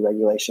create new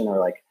regulation or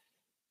like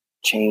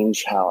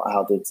change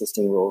how the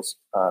existing rules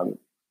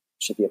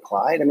should be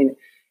applied. I mean,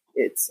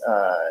 it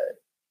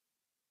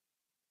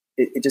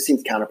just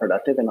seems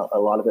counterproductive, and a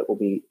lot of it will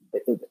be,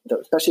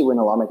 especially when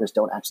the lawmakers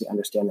don't actually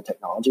understand the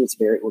technology.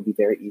 It will be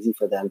very easy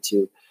for them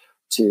to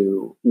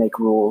make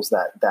rules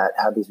that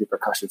have these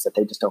repercussions that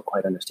they just don't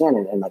quite understand,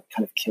 and like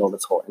kind of kill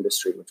this whole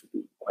industry, which would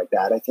be quite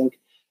bad, I think,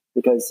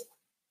 because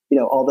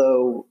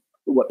although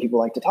what people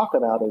like to talk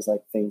about is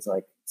like things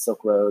like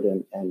Silk Road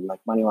and like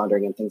money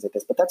laundering and things like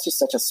this, but that's just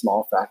such a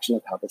small fraction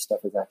of how this stuff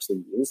is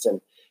actually used,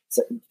 and it's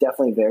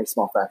definitely a very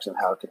small fraction of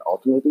how it could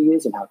ultimately be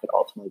used and how it could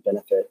ultimately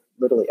benefit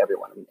literally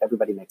everyone. I mean,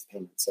 everybody makes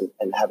payments,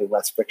 and having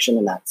less friction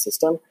in that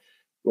system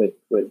would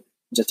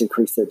just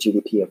increase the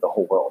GDP of the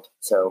whole world.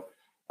 So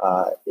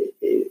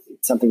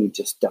it's something you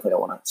just definitely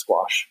don't want to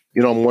squash.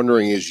 I'm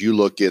wondering, as you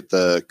look at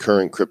the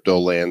current crypto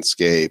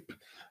landscape,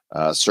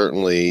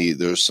 certainly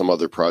there's some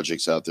other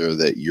projects out there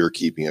that you're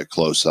keeping a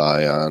close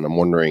eye on. I'm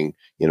wondering,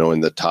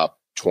 in the top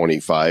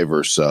 25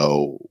 or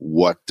so,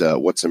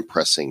 what's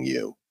impressing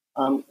you?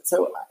 I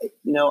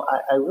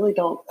really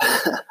don't.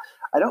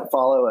 I don't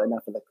follow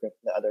enough of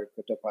the other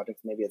crypto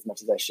projects maybe as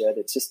much as I should.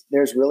 It's just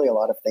there's really a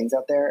lot of things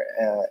out there,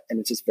 and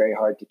it's just very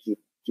hard to keep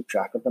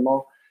track of them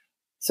all.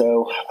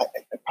 So I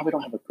probably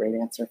don't have a great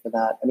answer for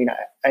that. I mean,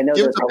 I know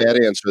Give there's us a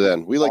bad answer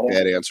then. We like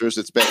bad answers.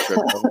 It's bad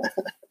crypto.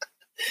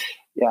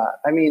 Yeah,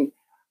 I mean,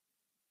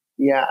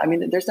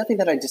 there's nothing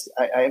that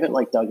I haven't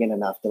like dug in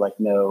enough to like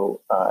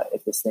know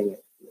if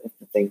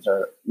the things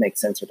make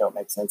sense or don't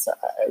make sense.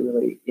 I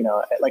really,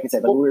 like I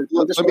said, we're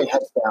just really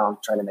heads down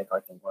trying to make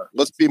our thing work.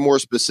 Let's be more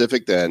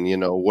specific then.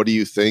 What do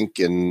you think?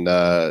 And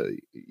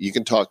you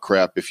can talk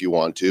crap if you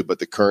want to, but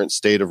the current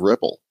state of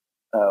Ripple.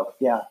 Oh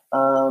yeah,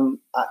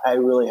 I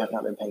really have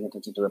not been paying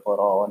attention to Ripple at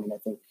all. I mean, I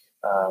think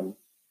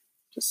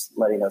just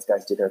letting those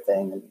guys do their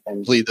thing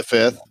and plead the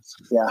fifth.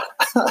 Yeah,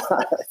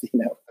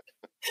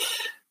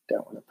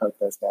 don't want to poke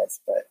those guys,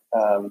 but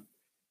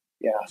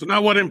yeah. So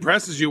now, what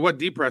impresses you? What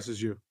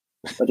depresses you?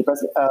 What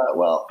depresses?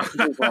 Well,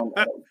 here's one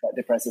that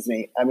depresses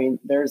me. I mean,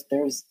 there's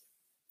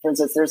for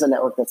instance, there's a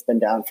network that's been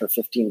down for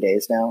 15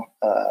 days now,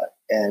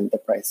 and the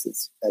price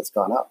has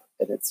gone up,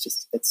 and it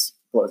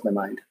blows my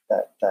mind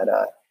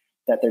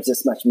that there's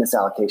this much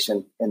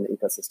misallocation in the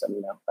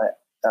ecosystem. But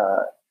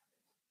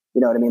you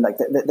know what I mean? Like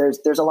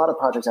there's a lot of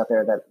projects out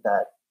there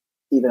that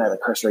even at a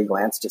cursory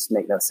glance just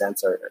make no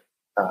sense or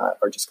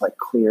just like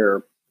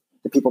clear.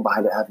 The people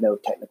behind it have no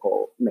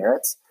technical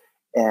merits,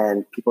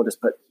 and people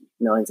just put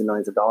millions and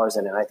millions of dollars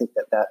in it. And I think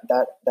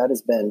that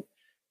has been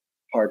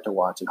hard to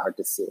watch and hard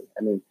to see.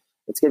 I mean,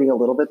 it's getting a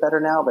little bit better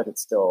now, but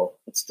it's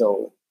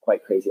still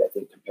quite crazy, I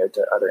think, compared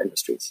to other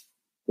industries,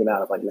 the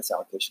amount of like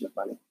misallocation of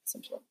money,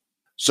 essentially.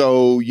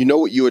 So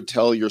what you would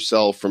tell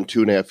yourself from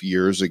 2.5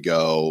 years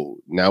ago,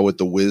 now with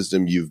the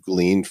wisdom you've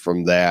gleaned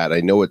from that.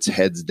 I know it's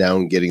heads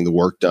down getting the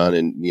work done,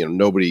 and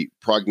nobody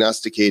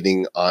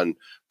prognosticating on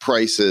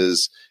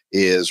prices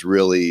is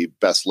really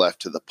best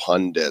left to the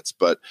pundits.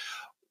 But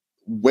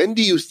when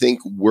do you think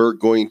we're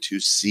going to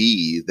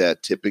see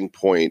that tipping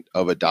point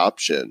of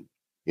adoption,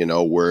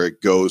 where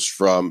it goes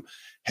from,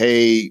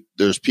 hey,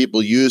 there's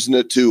people using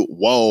it, to,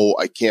 whoa,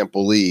 I can't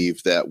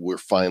believe that we're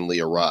finally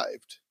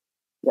arrived?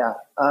 Yeah.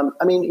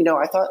 I mean,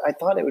 I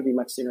thought it would be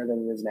much sooner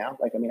than it is now.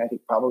 Like, I mean, I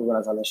think probably when I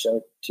was on the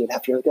show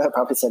 2.5 years ago, I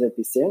probably said it'd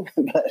be soon,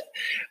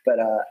 but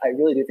I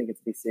really do think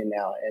it's be soon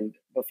now. And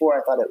before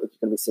I thought it was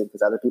going to be soon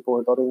because other people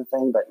were building the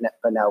thing, but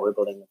now we're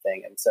building the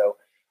thing. And so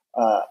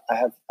I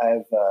have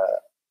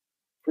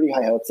pretty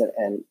high hopes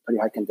and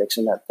pretty high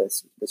conviction that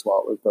this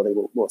wallet we're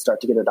building will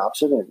start to get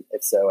adoption. And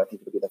if so, I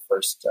think it'll be the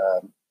first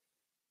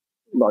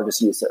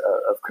largest use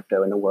of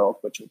crypto in the world,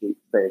 which would be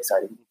very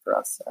exciting for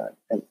us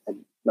and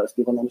most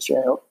people in the industry,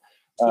 I hope.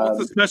 So what's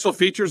the special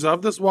features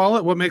of this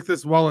wallet? What makes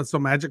this wallet so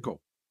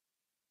magical?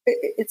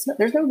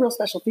 There's no real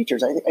special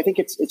features. I think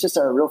it's just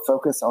a real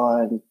focus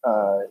on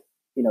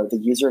the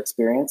user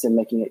experience and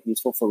making it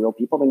useful for real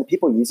people. I mean, the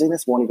people using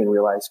this won't even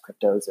realize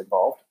crypto is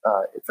involved.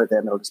 For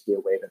them, it'll just be a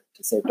way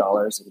to save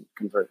dollars and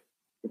convert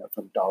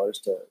from dollars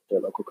to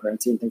their local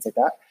currency and things like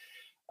that.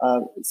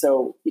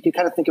 So you can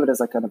kind of think of it as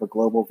like kind of a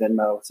global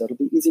Venmo. So it'll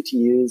be easy to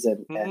use,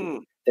 and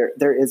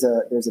there's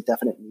a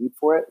definite need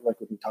for it. Like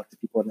when we talk to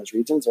people in those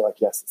regions, they're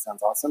like, "Yes, it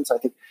sounds awesome." So I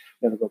think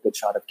we have a real good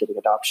shot of getting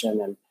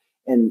adoption,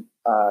 and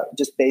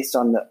just based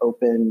on the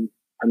open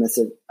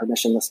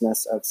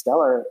permissionlessness of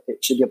Stellar,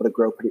 it should be able to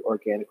grow pretty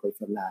organically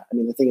from that. I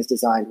mean, the thing is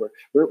designed.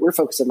 We're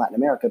focused on Latin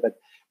America, but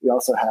we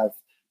also have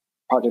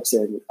projects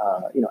in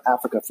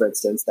Africa, for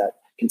instance, that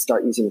can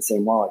start using the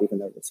same wallet, even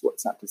though it's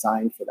not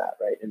designed for that,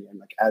 right? And then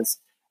like as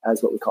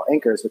what we call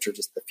anchors, which are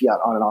just the fiat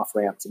on and off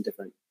ramps in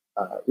different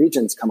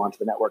regions come onto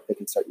the network, they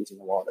can start using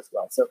the wallet as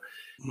well. So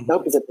the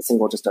hope is that this thing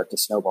will just start to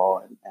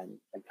snowball and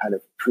kind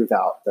of prove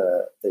out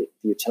the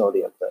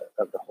utility of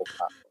the whole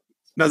platform.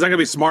 Now, is that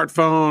going to be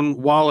smartphone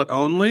wallet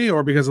only,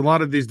 or because a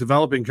lot of these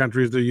developing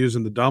countries, they're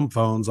using the dumb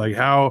phones? Like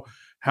how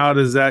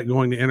does that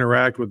going to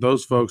interact with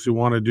those folks who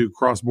want to do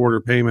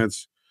cross-border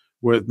payments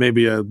with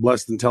maybe a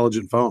less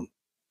intelligent phone?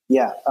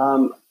 Yeah.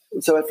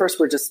 So at first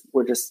we're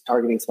just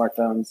targeting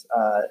smartphones.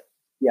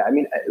 Yeah. I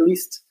mean, at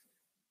least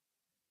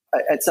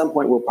at some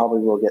point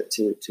we'll get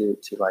to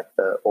like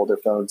the older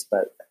phones,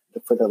 but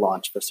for the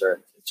launch for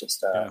sure, it's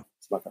just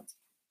smartphones.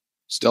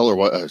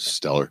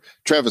 Stellar.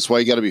 Travis, why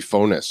you got to be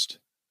phonist?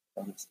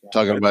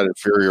 Talking about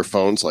inferior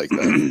phones like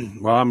that.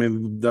 Well, I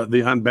mean, the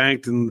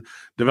unbanked and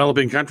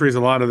developing countries,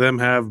 a lot of them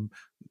have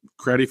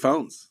cruddy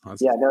phones.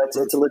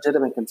 It's a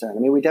legitimate concern. I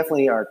mean, we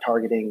definitely are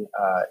targeting,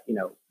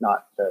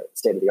 not the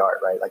state of the art,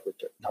 right? Like we're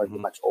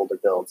targeting much older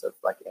builds of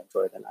like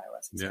Android and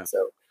iOS. Yeah.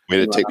 So,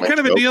 kind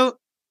of a deal.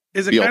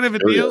 Is it kind of a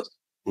deal?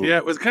 Yeah,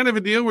 it was kind of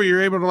a deal where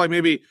you're able to like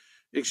maybe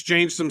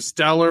exchange some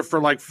Stellar for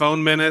like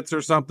phone minutes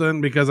or something,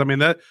 because I mean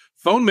that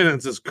phone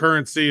minutes is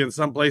currency in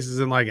some places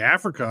in like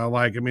Africa.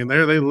 Like, I mean,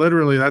 they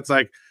literally that's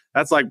like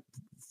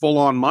full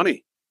on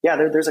money. Yeah,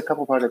 there's a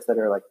couple projects that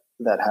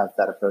have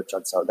that approach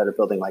on that are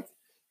building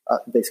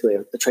basically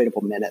a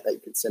tradable minute that you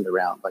can send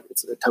around. Like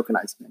it's a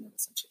tokenized minute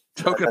essentially.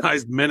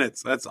 Tokenized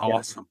minutes. That's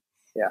awesome.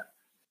 Yeah.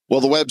 Well,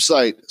 the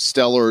website,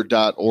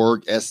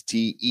 stellar.org,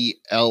 STELLAR.org.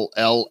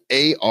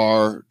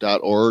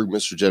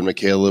 Mr. Jed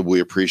McCaleb, we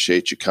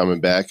appreciate you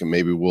coming back, and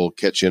maybe we'll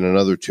catch you in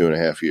another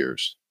 2.5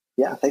 years.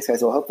 Yeah, thanks,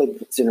 guys. Well, hopefully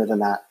sooner than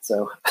that.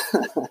 So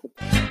that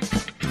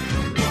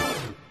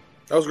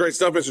was great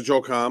stuff, Mr.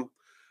 Joel Comm.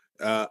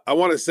 I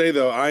want to say,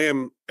 though, I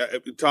am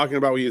talking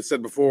about what you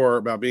said before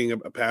about being a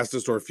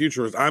pastist or a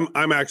futurist.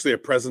 I'm actually a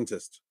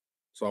presentist.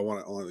 So I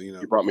want to,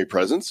 You brought me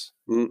presents?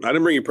 I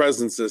didn't bring you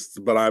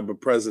presentist, but I'm a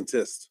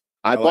presentist.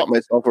 I bought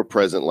myself a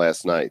present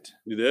last night.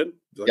 You did?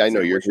 Yeah, I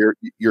know you're here.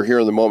 You're here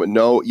in the moment.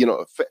 No,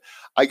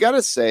 I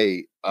gotta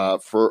say,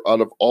 for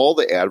out of all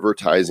the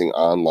advertising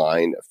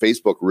online,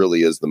 Facebook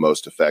really is the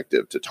most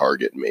effective to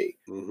target me.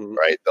 Mm-hmm.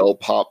 Right? They'll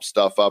pop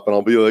stuff up, and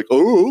I'll be like,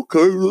 "Oh, okay,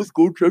 let's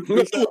go check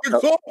this out."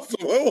 Awesome.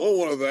 I want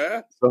one of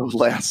that. So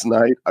last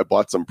night, I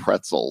bought some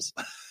pretzels.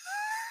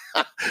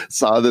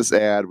 Saw this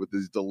ad with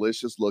these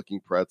delicious looking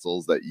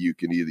pretzels that you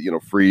can either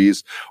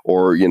freeze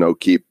or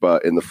keep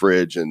in the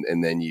fridge,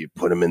 and then you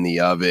put them in the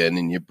oven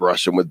and you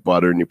brush them with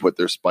butter and you put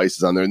their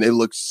spices on there, and they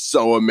look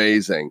so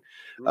amazing.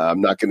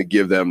 I'm not going to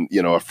give them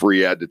a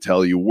free ad to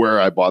tell you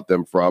where I bought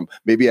them from.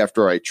 Maybe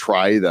after I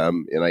try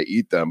them and I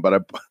eat them.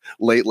 But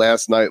late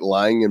last night,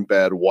 lying in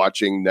bed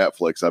watching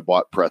Netflix, I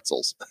bought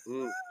pretzels.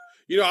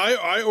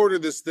 I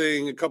ordered this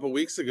thing a couple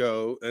weeks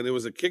ago, and it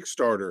was a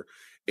Kickstarter.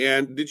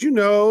 And did you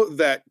know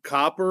that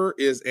copper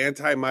is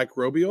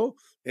antimicrobial?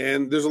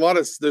 And there's a lot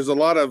of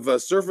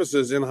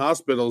surfaces in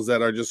hospitals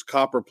that are just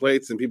copper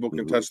plates, and people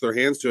can touch their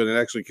hands to it, and it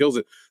actually kills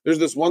it. There's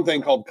this one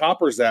thing called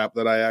Copper Zap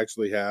that I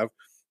actually have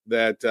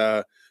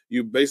that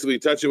you basically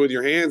touch it with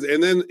your hands,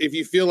 and then if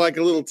you feel like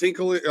a little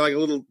tickle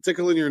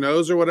in your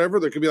nose or whatever,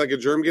 there could be like a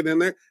germ getting in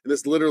there, and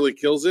this literally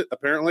kills it.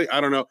 Apparently,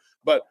 I don't know,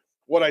 but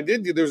what I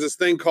did, there's this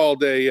thing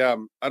called I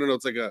don't know,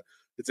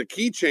 it's a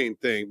keychain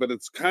thing, but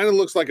it's kind of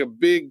looks like a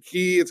big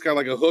key. It's got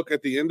like a hook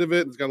at the end of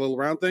it. It's got a little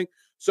round thing.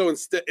 So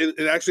instead,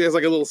 it actually has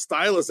like a little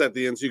stylus at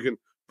the end, so you can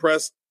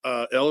press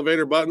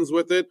elevator buttons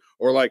with it,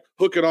 or like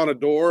hook it on a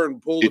door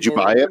and pull. Did you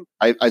buy it?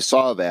 I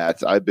saw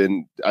that. I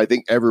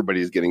think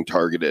everybody's getting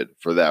targeted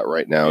for that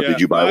right now. Yeah,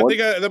 did you buy one?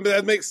 I think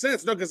that makes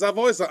sense. No, because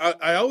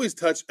I always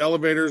touch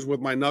elevators with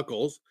my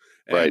knuckles,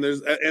 and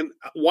right. And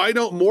why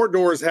don't more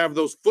doors have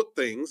those foot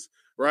things?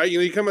 Right,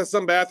 you come in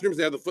some bathrooms,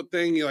 they have the foot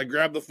thing. You like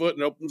grab the foot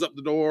and it opens up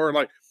the door. And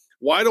like,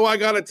 why do I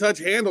got to touch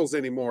handles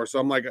anymore? So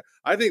I'm like,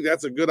 I think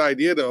that's a good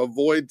idea to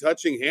avoid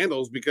touching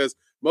handles, because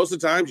most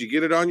of the times you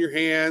get it on your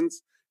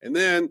hands, and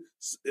then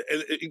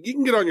you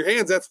can get on your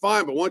hands. That's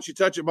fine, but once you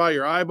touch it by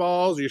your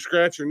eyeballs, or you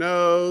scratch your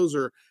nose,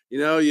 or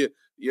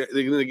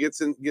it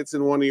gets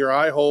in one of your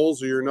eye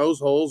holes or your nose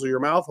holes or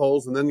your mouth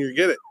holes, and then you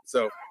get it.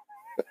 So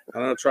I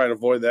don't know, try to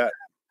avoid that.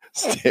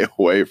 Stay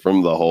away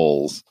from the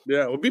holes.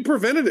 Yeah, it would be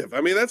preventative.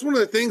 I mean, that's one of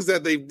the things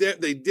that they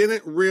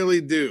didn't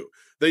really do.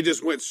 They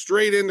just went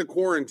straight into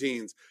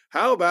quarantines.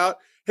 How about,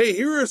 hey,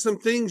 here are some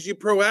things you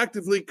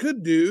proactively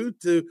could do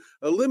to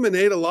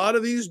eliminate a lot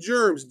of these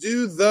germs.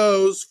 Do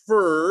those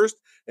first,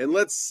 and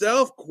let's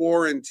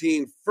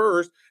self-quarantine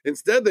first.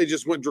 Instead, they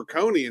just went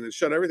draconian and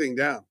shut everything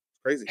down.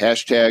 Crazy.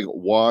 #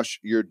 wash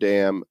your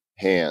damn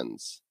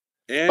hands.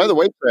 And by the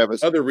way,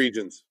 Travis, other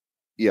regions.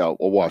 Yeah,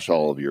 we'll wash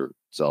all of your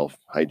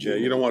self-hygiene. Yeah,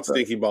 you don't want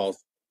stinky balls.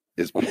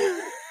 Gotta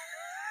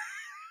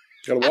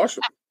wash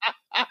them.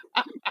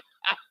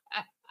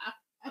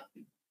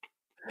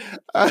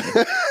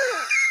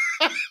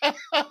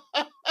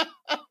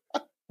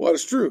 Well,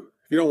 it's true.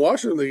 If you don't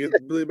wash them, they get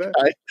really bad.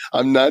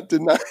 I'm not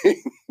denying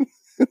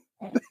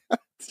that.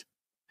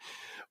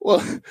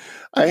 Well,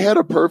 I had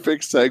a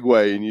perfect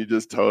segue, and you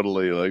just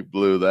totally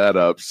blew that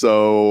up.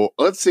 So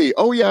let's see.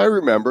 Oh yeah, I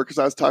remember, because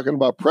I was talking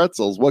about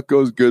pretzels. What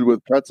goes good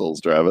with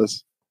pretzels,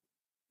 Travis?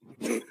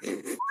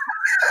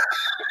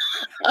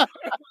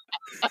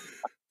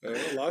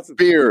 Lots of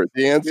beer.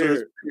 The answer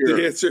is beer.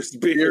 The answer is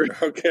beer.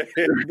 Okay.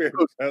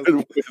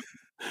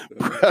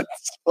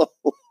 Pretzels.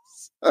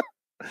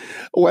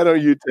 Why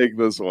don't you take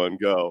this one?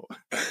 Go.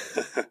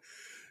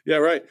 Yeah,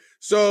 right.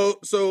 So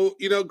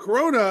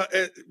Corona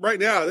right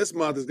now this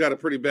month has got a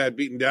pretty bad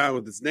beaten down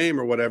with its name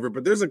or whatever.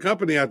 But there's a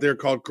company out there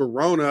called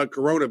Corona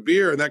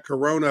Beer, and that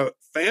Corona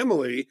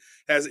family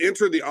has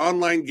entered the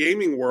online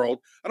gaming world.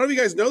 I don't know if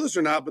you guys know this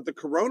or not, but the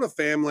Corona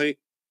family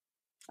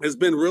has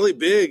been really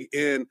big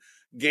in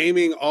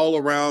gaming all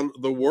around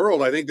the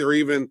world. I think they're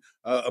even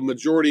a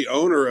majority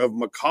owner of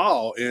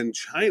Macau in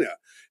China.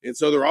 And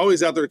so they're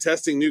always out there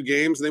testing new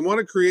games. And they want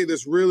to create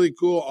this really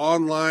cool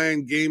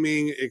online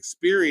gaming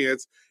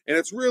experience. And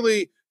it's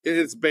really in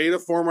its beta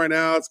form right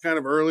now. It's kind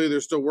of early.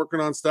 They're still working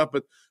on stuff,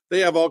 but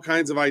they have all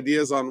kinds of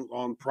ideas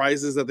on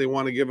prizes that they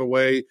want to give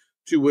away,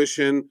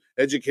 tuition,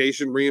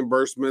 education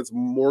reimbursements,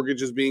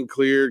 mortgages being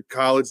cleared,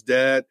 college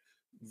debt,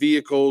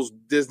 vehicles,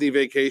 Disney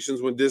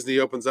vacations when Disney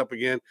opens up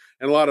again,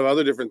 and a lot of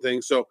other different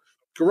things. So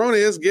Corona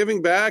is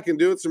giving back and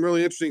doing some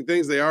really interesting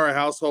things. They are a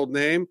household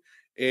name.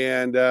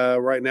 And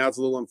right now, it's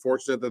a little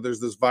unfortunate that there's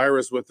this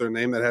virus with their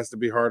name that has to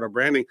be hard on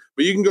branding.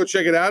 But you can go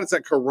check it out. It's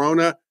at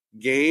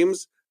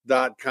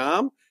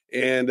coronagames.com.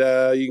 And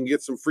you can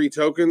get some free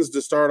tokens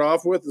to start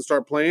off with and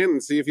start playing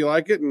and see if you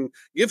like it and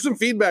give some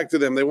feedback to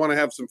them. They want to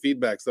have some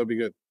feedback, so that'll be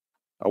good.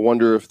 I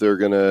wonder if they're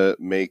going to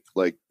make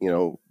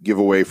give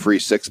away free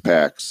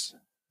 6-packs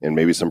and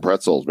maybe some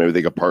pretzels. Maybe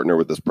they could partner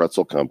with this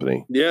pretzel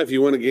company. Yeah, if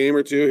you win a game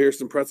or two, here's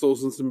some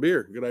pretzels and some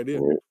beer. Good idea.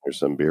 Here's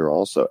some beer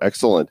also.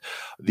 Excellent.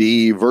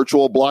 The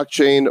virtual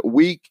blockchain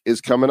week is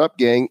coming up,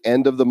 gang.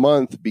 End of the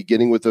month,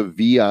 beginning with a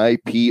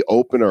VIP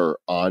opener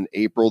on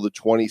April the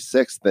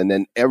 26th. And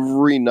then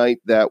every night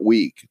that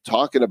week,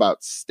 talking about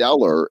a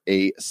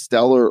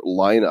stellar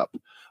lineup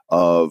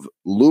of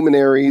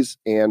luminaries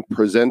and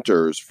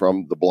presenters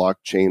from the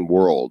blockchain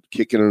world,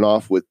 kicking it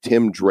off with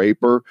Tim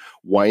Draper,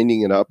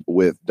 winding it up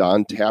with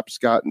Don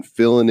Tapscott, and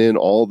filling in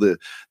all the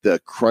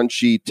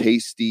crunchy,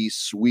 tasty,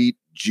 sweet,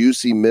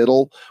 juicy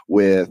middle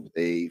with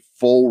a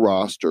full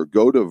roster.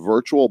 Go to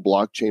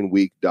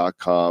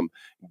virtualblockchainweek.com,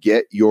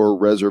 get your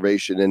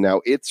reservation in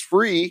now. It's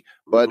free,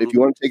 but if you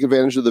want to take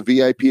advantage of the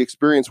VIP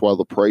experience while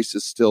the price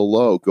is still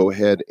low, go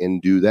ahead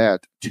and do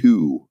that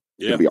too.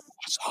 Yeah. Be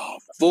awesome.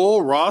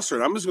 Full roster.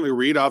 And I'm just going to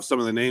read off some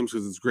of the names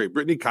because it's great.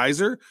 Brittany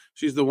Kaiser,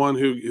 she's the one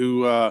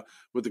who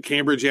with the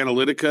Cambridge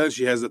Analytica,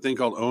 she has a thing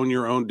called Own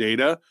Your Own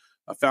Data,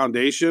 a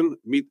foundation.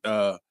 We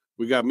got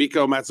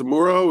Miko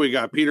Matsumuro, we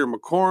got Peter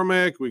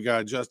McCormick, we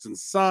got Justin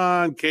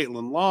Sun,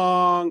 Caitlin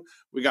Long,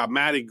 we got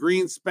Maddie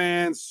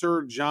Greenspan,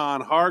 Sir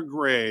John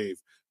Hargrave,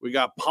 we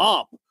got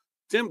Pomp,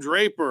 Tim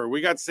Draper,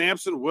 we got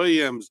Samson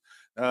Williams,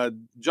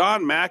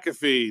 John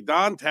McAfee,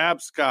 Don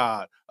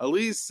Tapscott,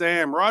 Elise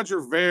Sam,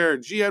 Roger Ver,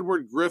 G.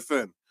 Edward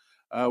Griffin.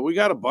 We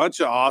got a bunch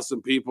of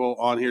awesome people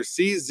on here.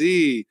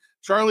 CZ,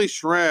 Charlie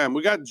Shrem.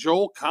 We got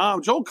Joel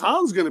Kahn. Joel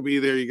Kahn's going to be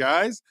there, you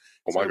guys.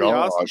 Oh, my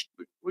gosh. Awesome.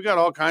 We got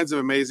all kinds of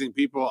amazing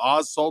people.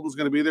 Oz Sultan's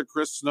going to be there.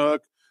 Chris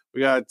Snook. We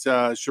got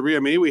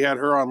Sharia Me. We had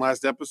her on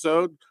last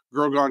episode.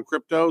 Girl Gone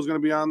Crypto is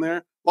going to be on there.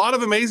 A lot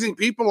of amazing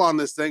people on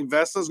this thing.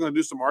 Vesta's going to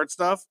do some art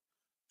stuff.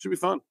 Should be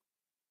fun.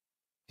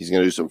 He's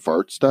going to do some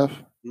fart stuff?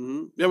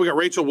 Mm-hmm. Yeah, we got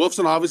Rachel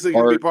Wolfson, obviously,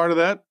 going to be part of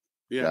that.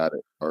 Yeah. Got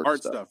it.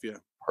 Art stuff, yeah.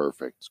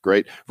 Perfect. It's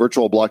great.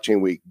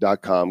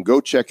 Virtualblockchainweek.com.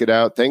 Go check it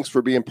out. Thanks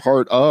for being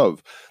part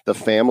of the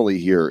family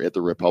here at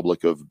the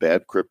Republic of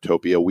Bad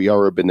Cryptopia. We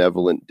are a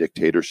benevolent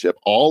dictatorship.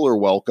 All are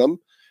welcome,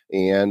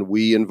 and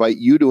we invite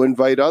you to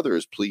invite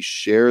others. Please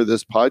share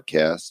this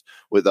podcast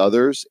with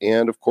others.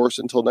 And, of course,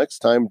 until next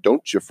time,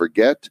 don't you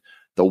forget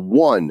the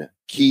one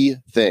key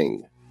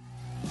thing.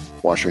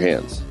 Wash your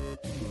hands.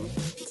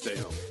 Stay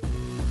home.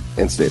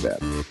 And stay bad.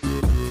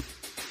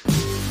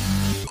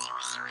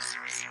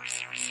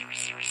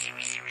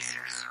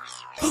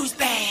 Who's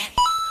bad?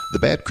 The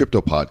Bad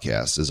Crypto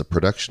Podcast is a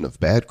production of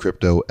Bad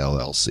Crypto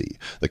LLC.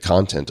 The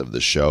content of the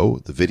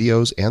show, the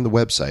videos, and the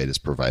website is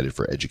provided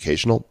for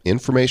educational,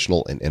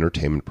 informational, and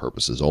entertainment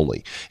purposes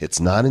only. It's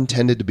not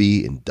intended to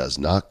be and does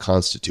not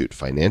constitute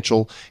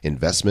financial,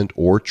 investment,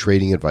 or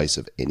trading advice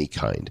of any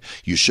kind.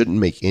 You shouldn't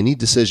make any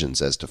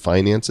decisions as to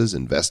finances,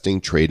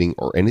 investing, trading,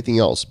 or anything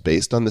else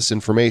based on this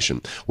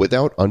information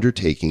without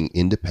undertaking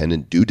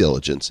independent due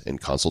diligence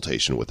and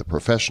consultation with a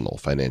professional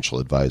financial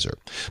advisor.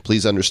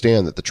 Please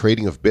understand that the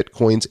trading of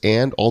Bitcoins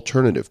and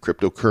alternative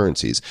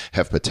cryptocurrencies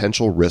have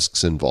potential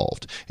risks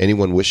involved.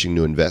 Anyone wishing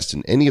to invest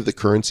in any of the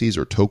currencies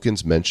or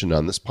tokens mentioned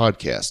on this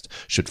podcast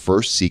should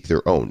first seek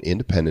their own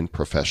independent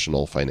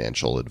professional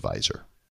financial advisor.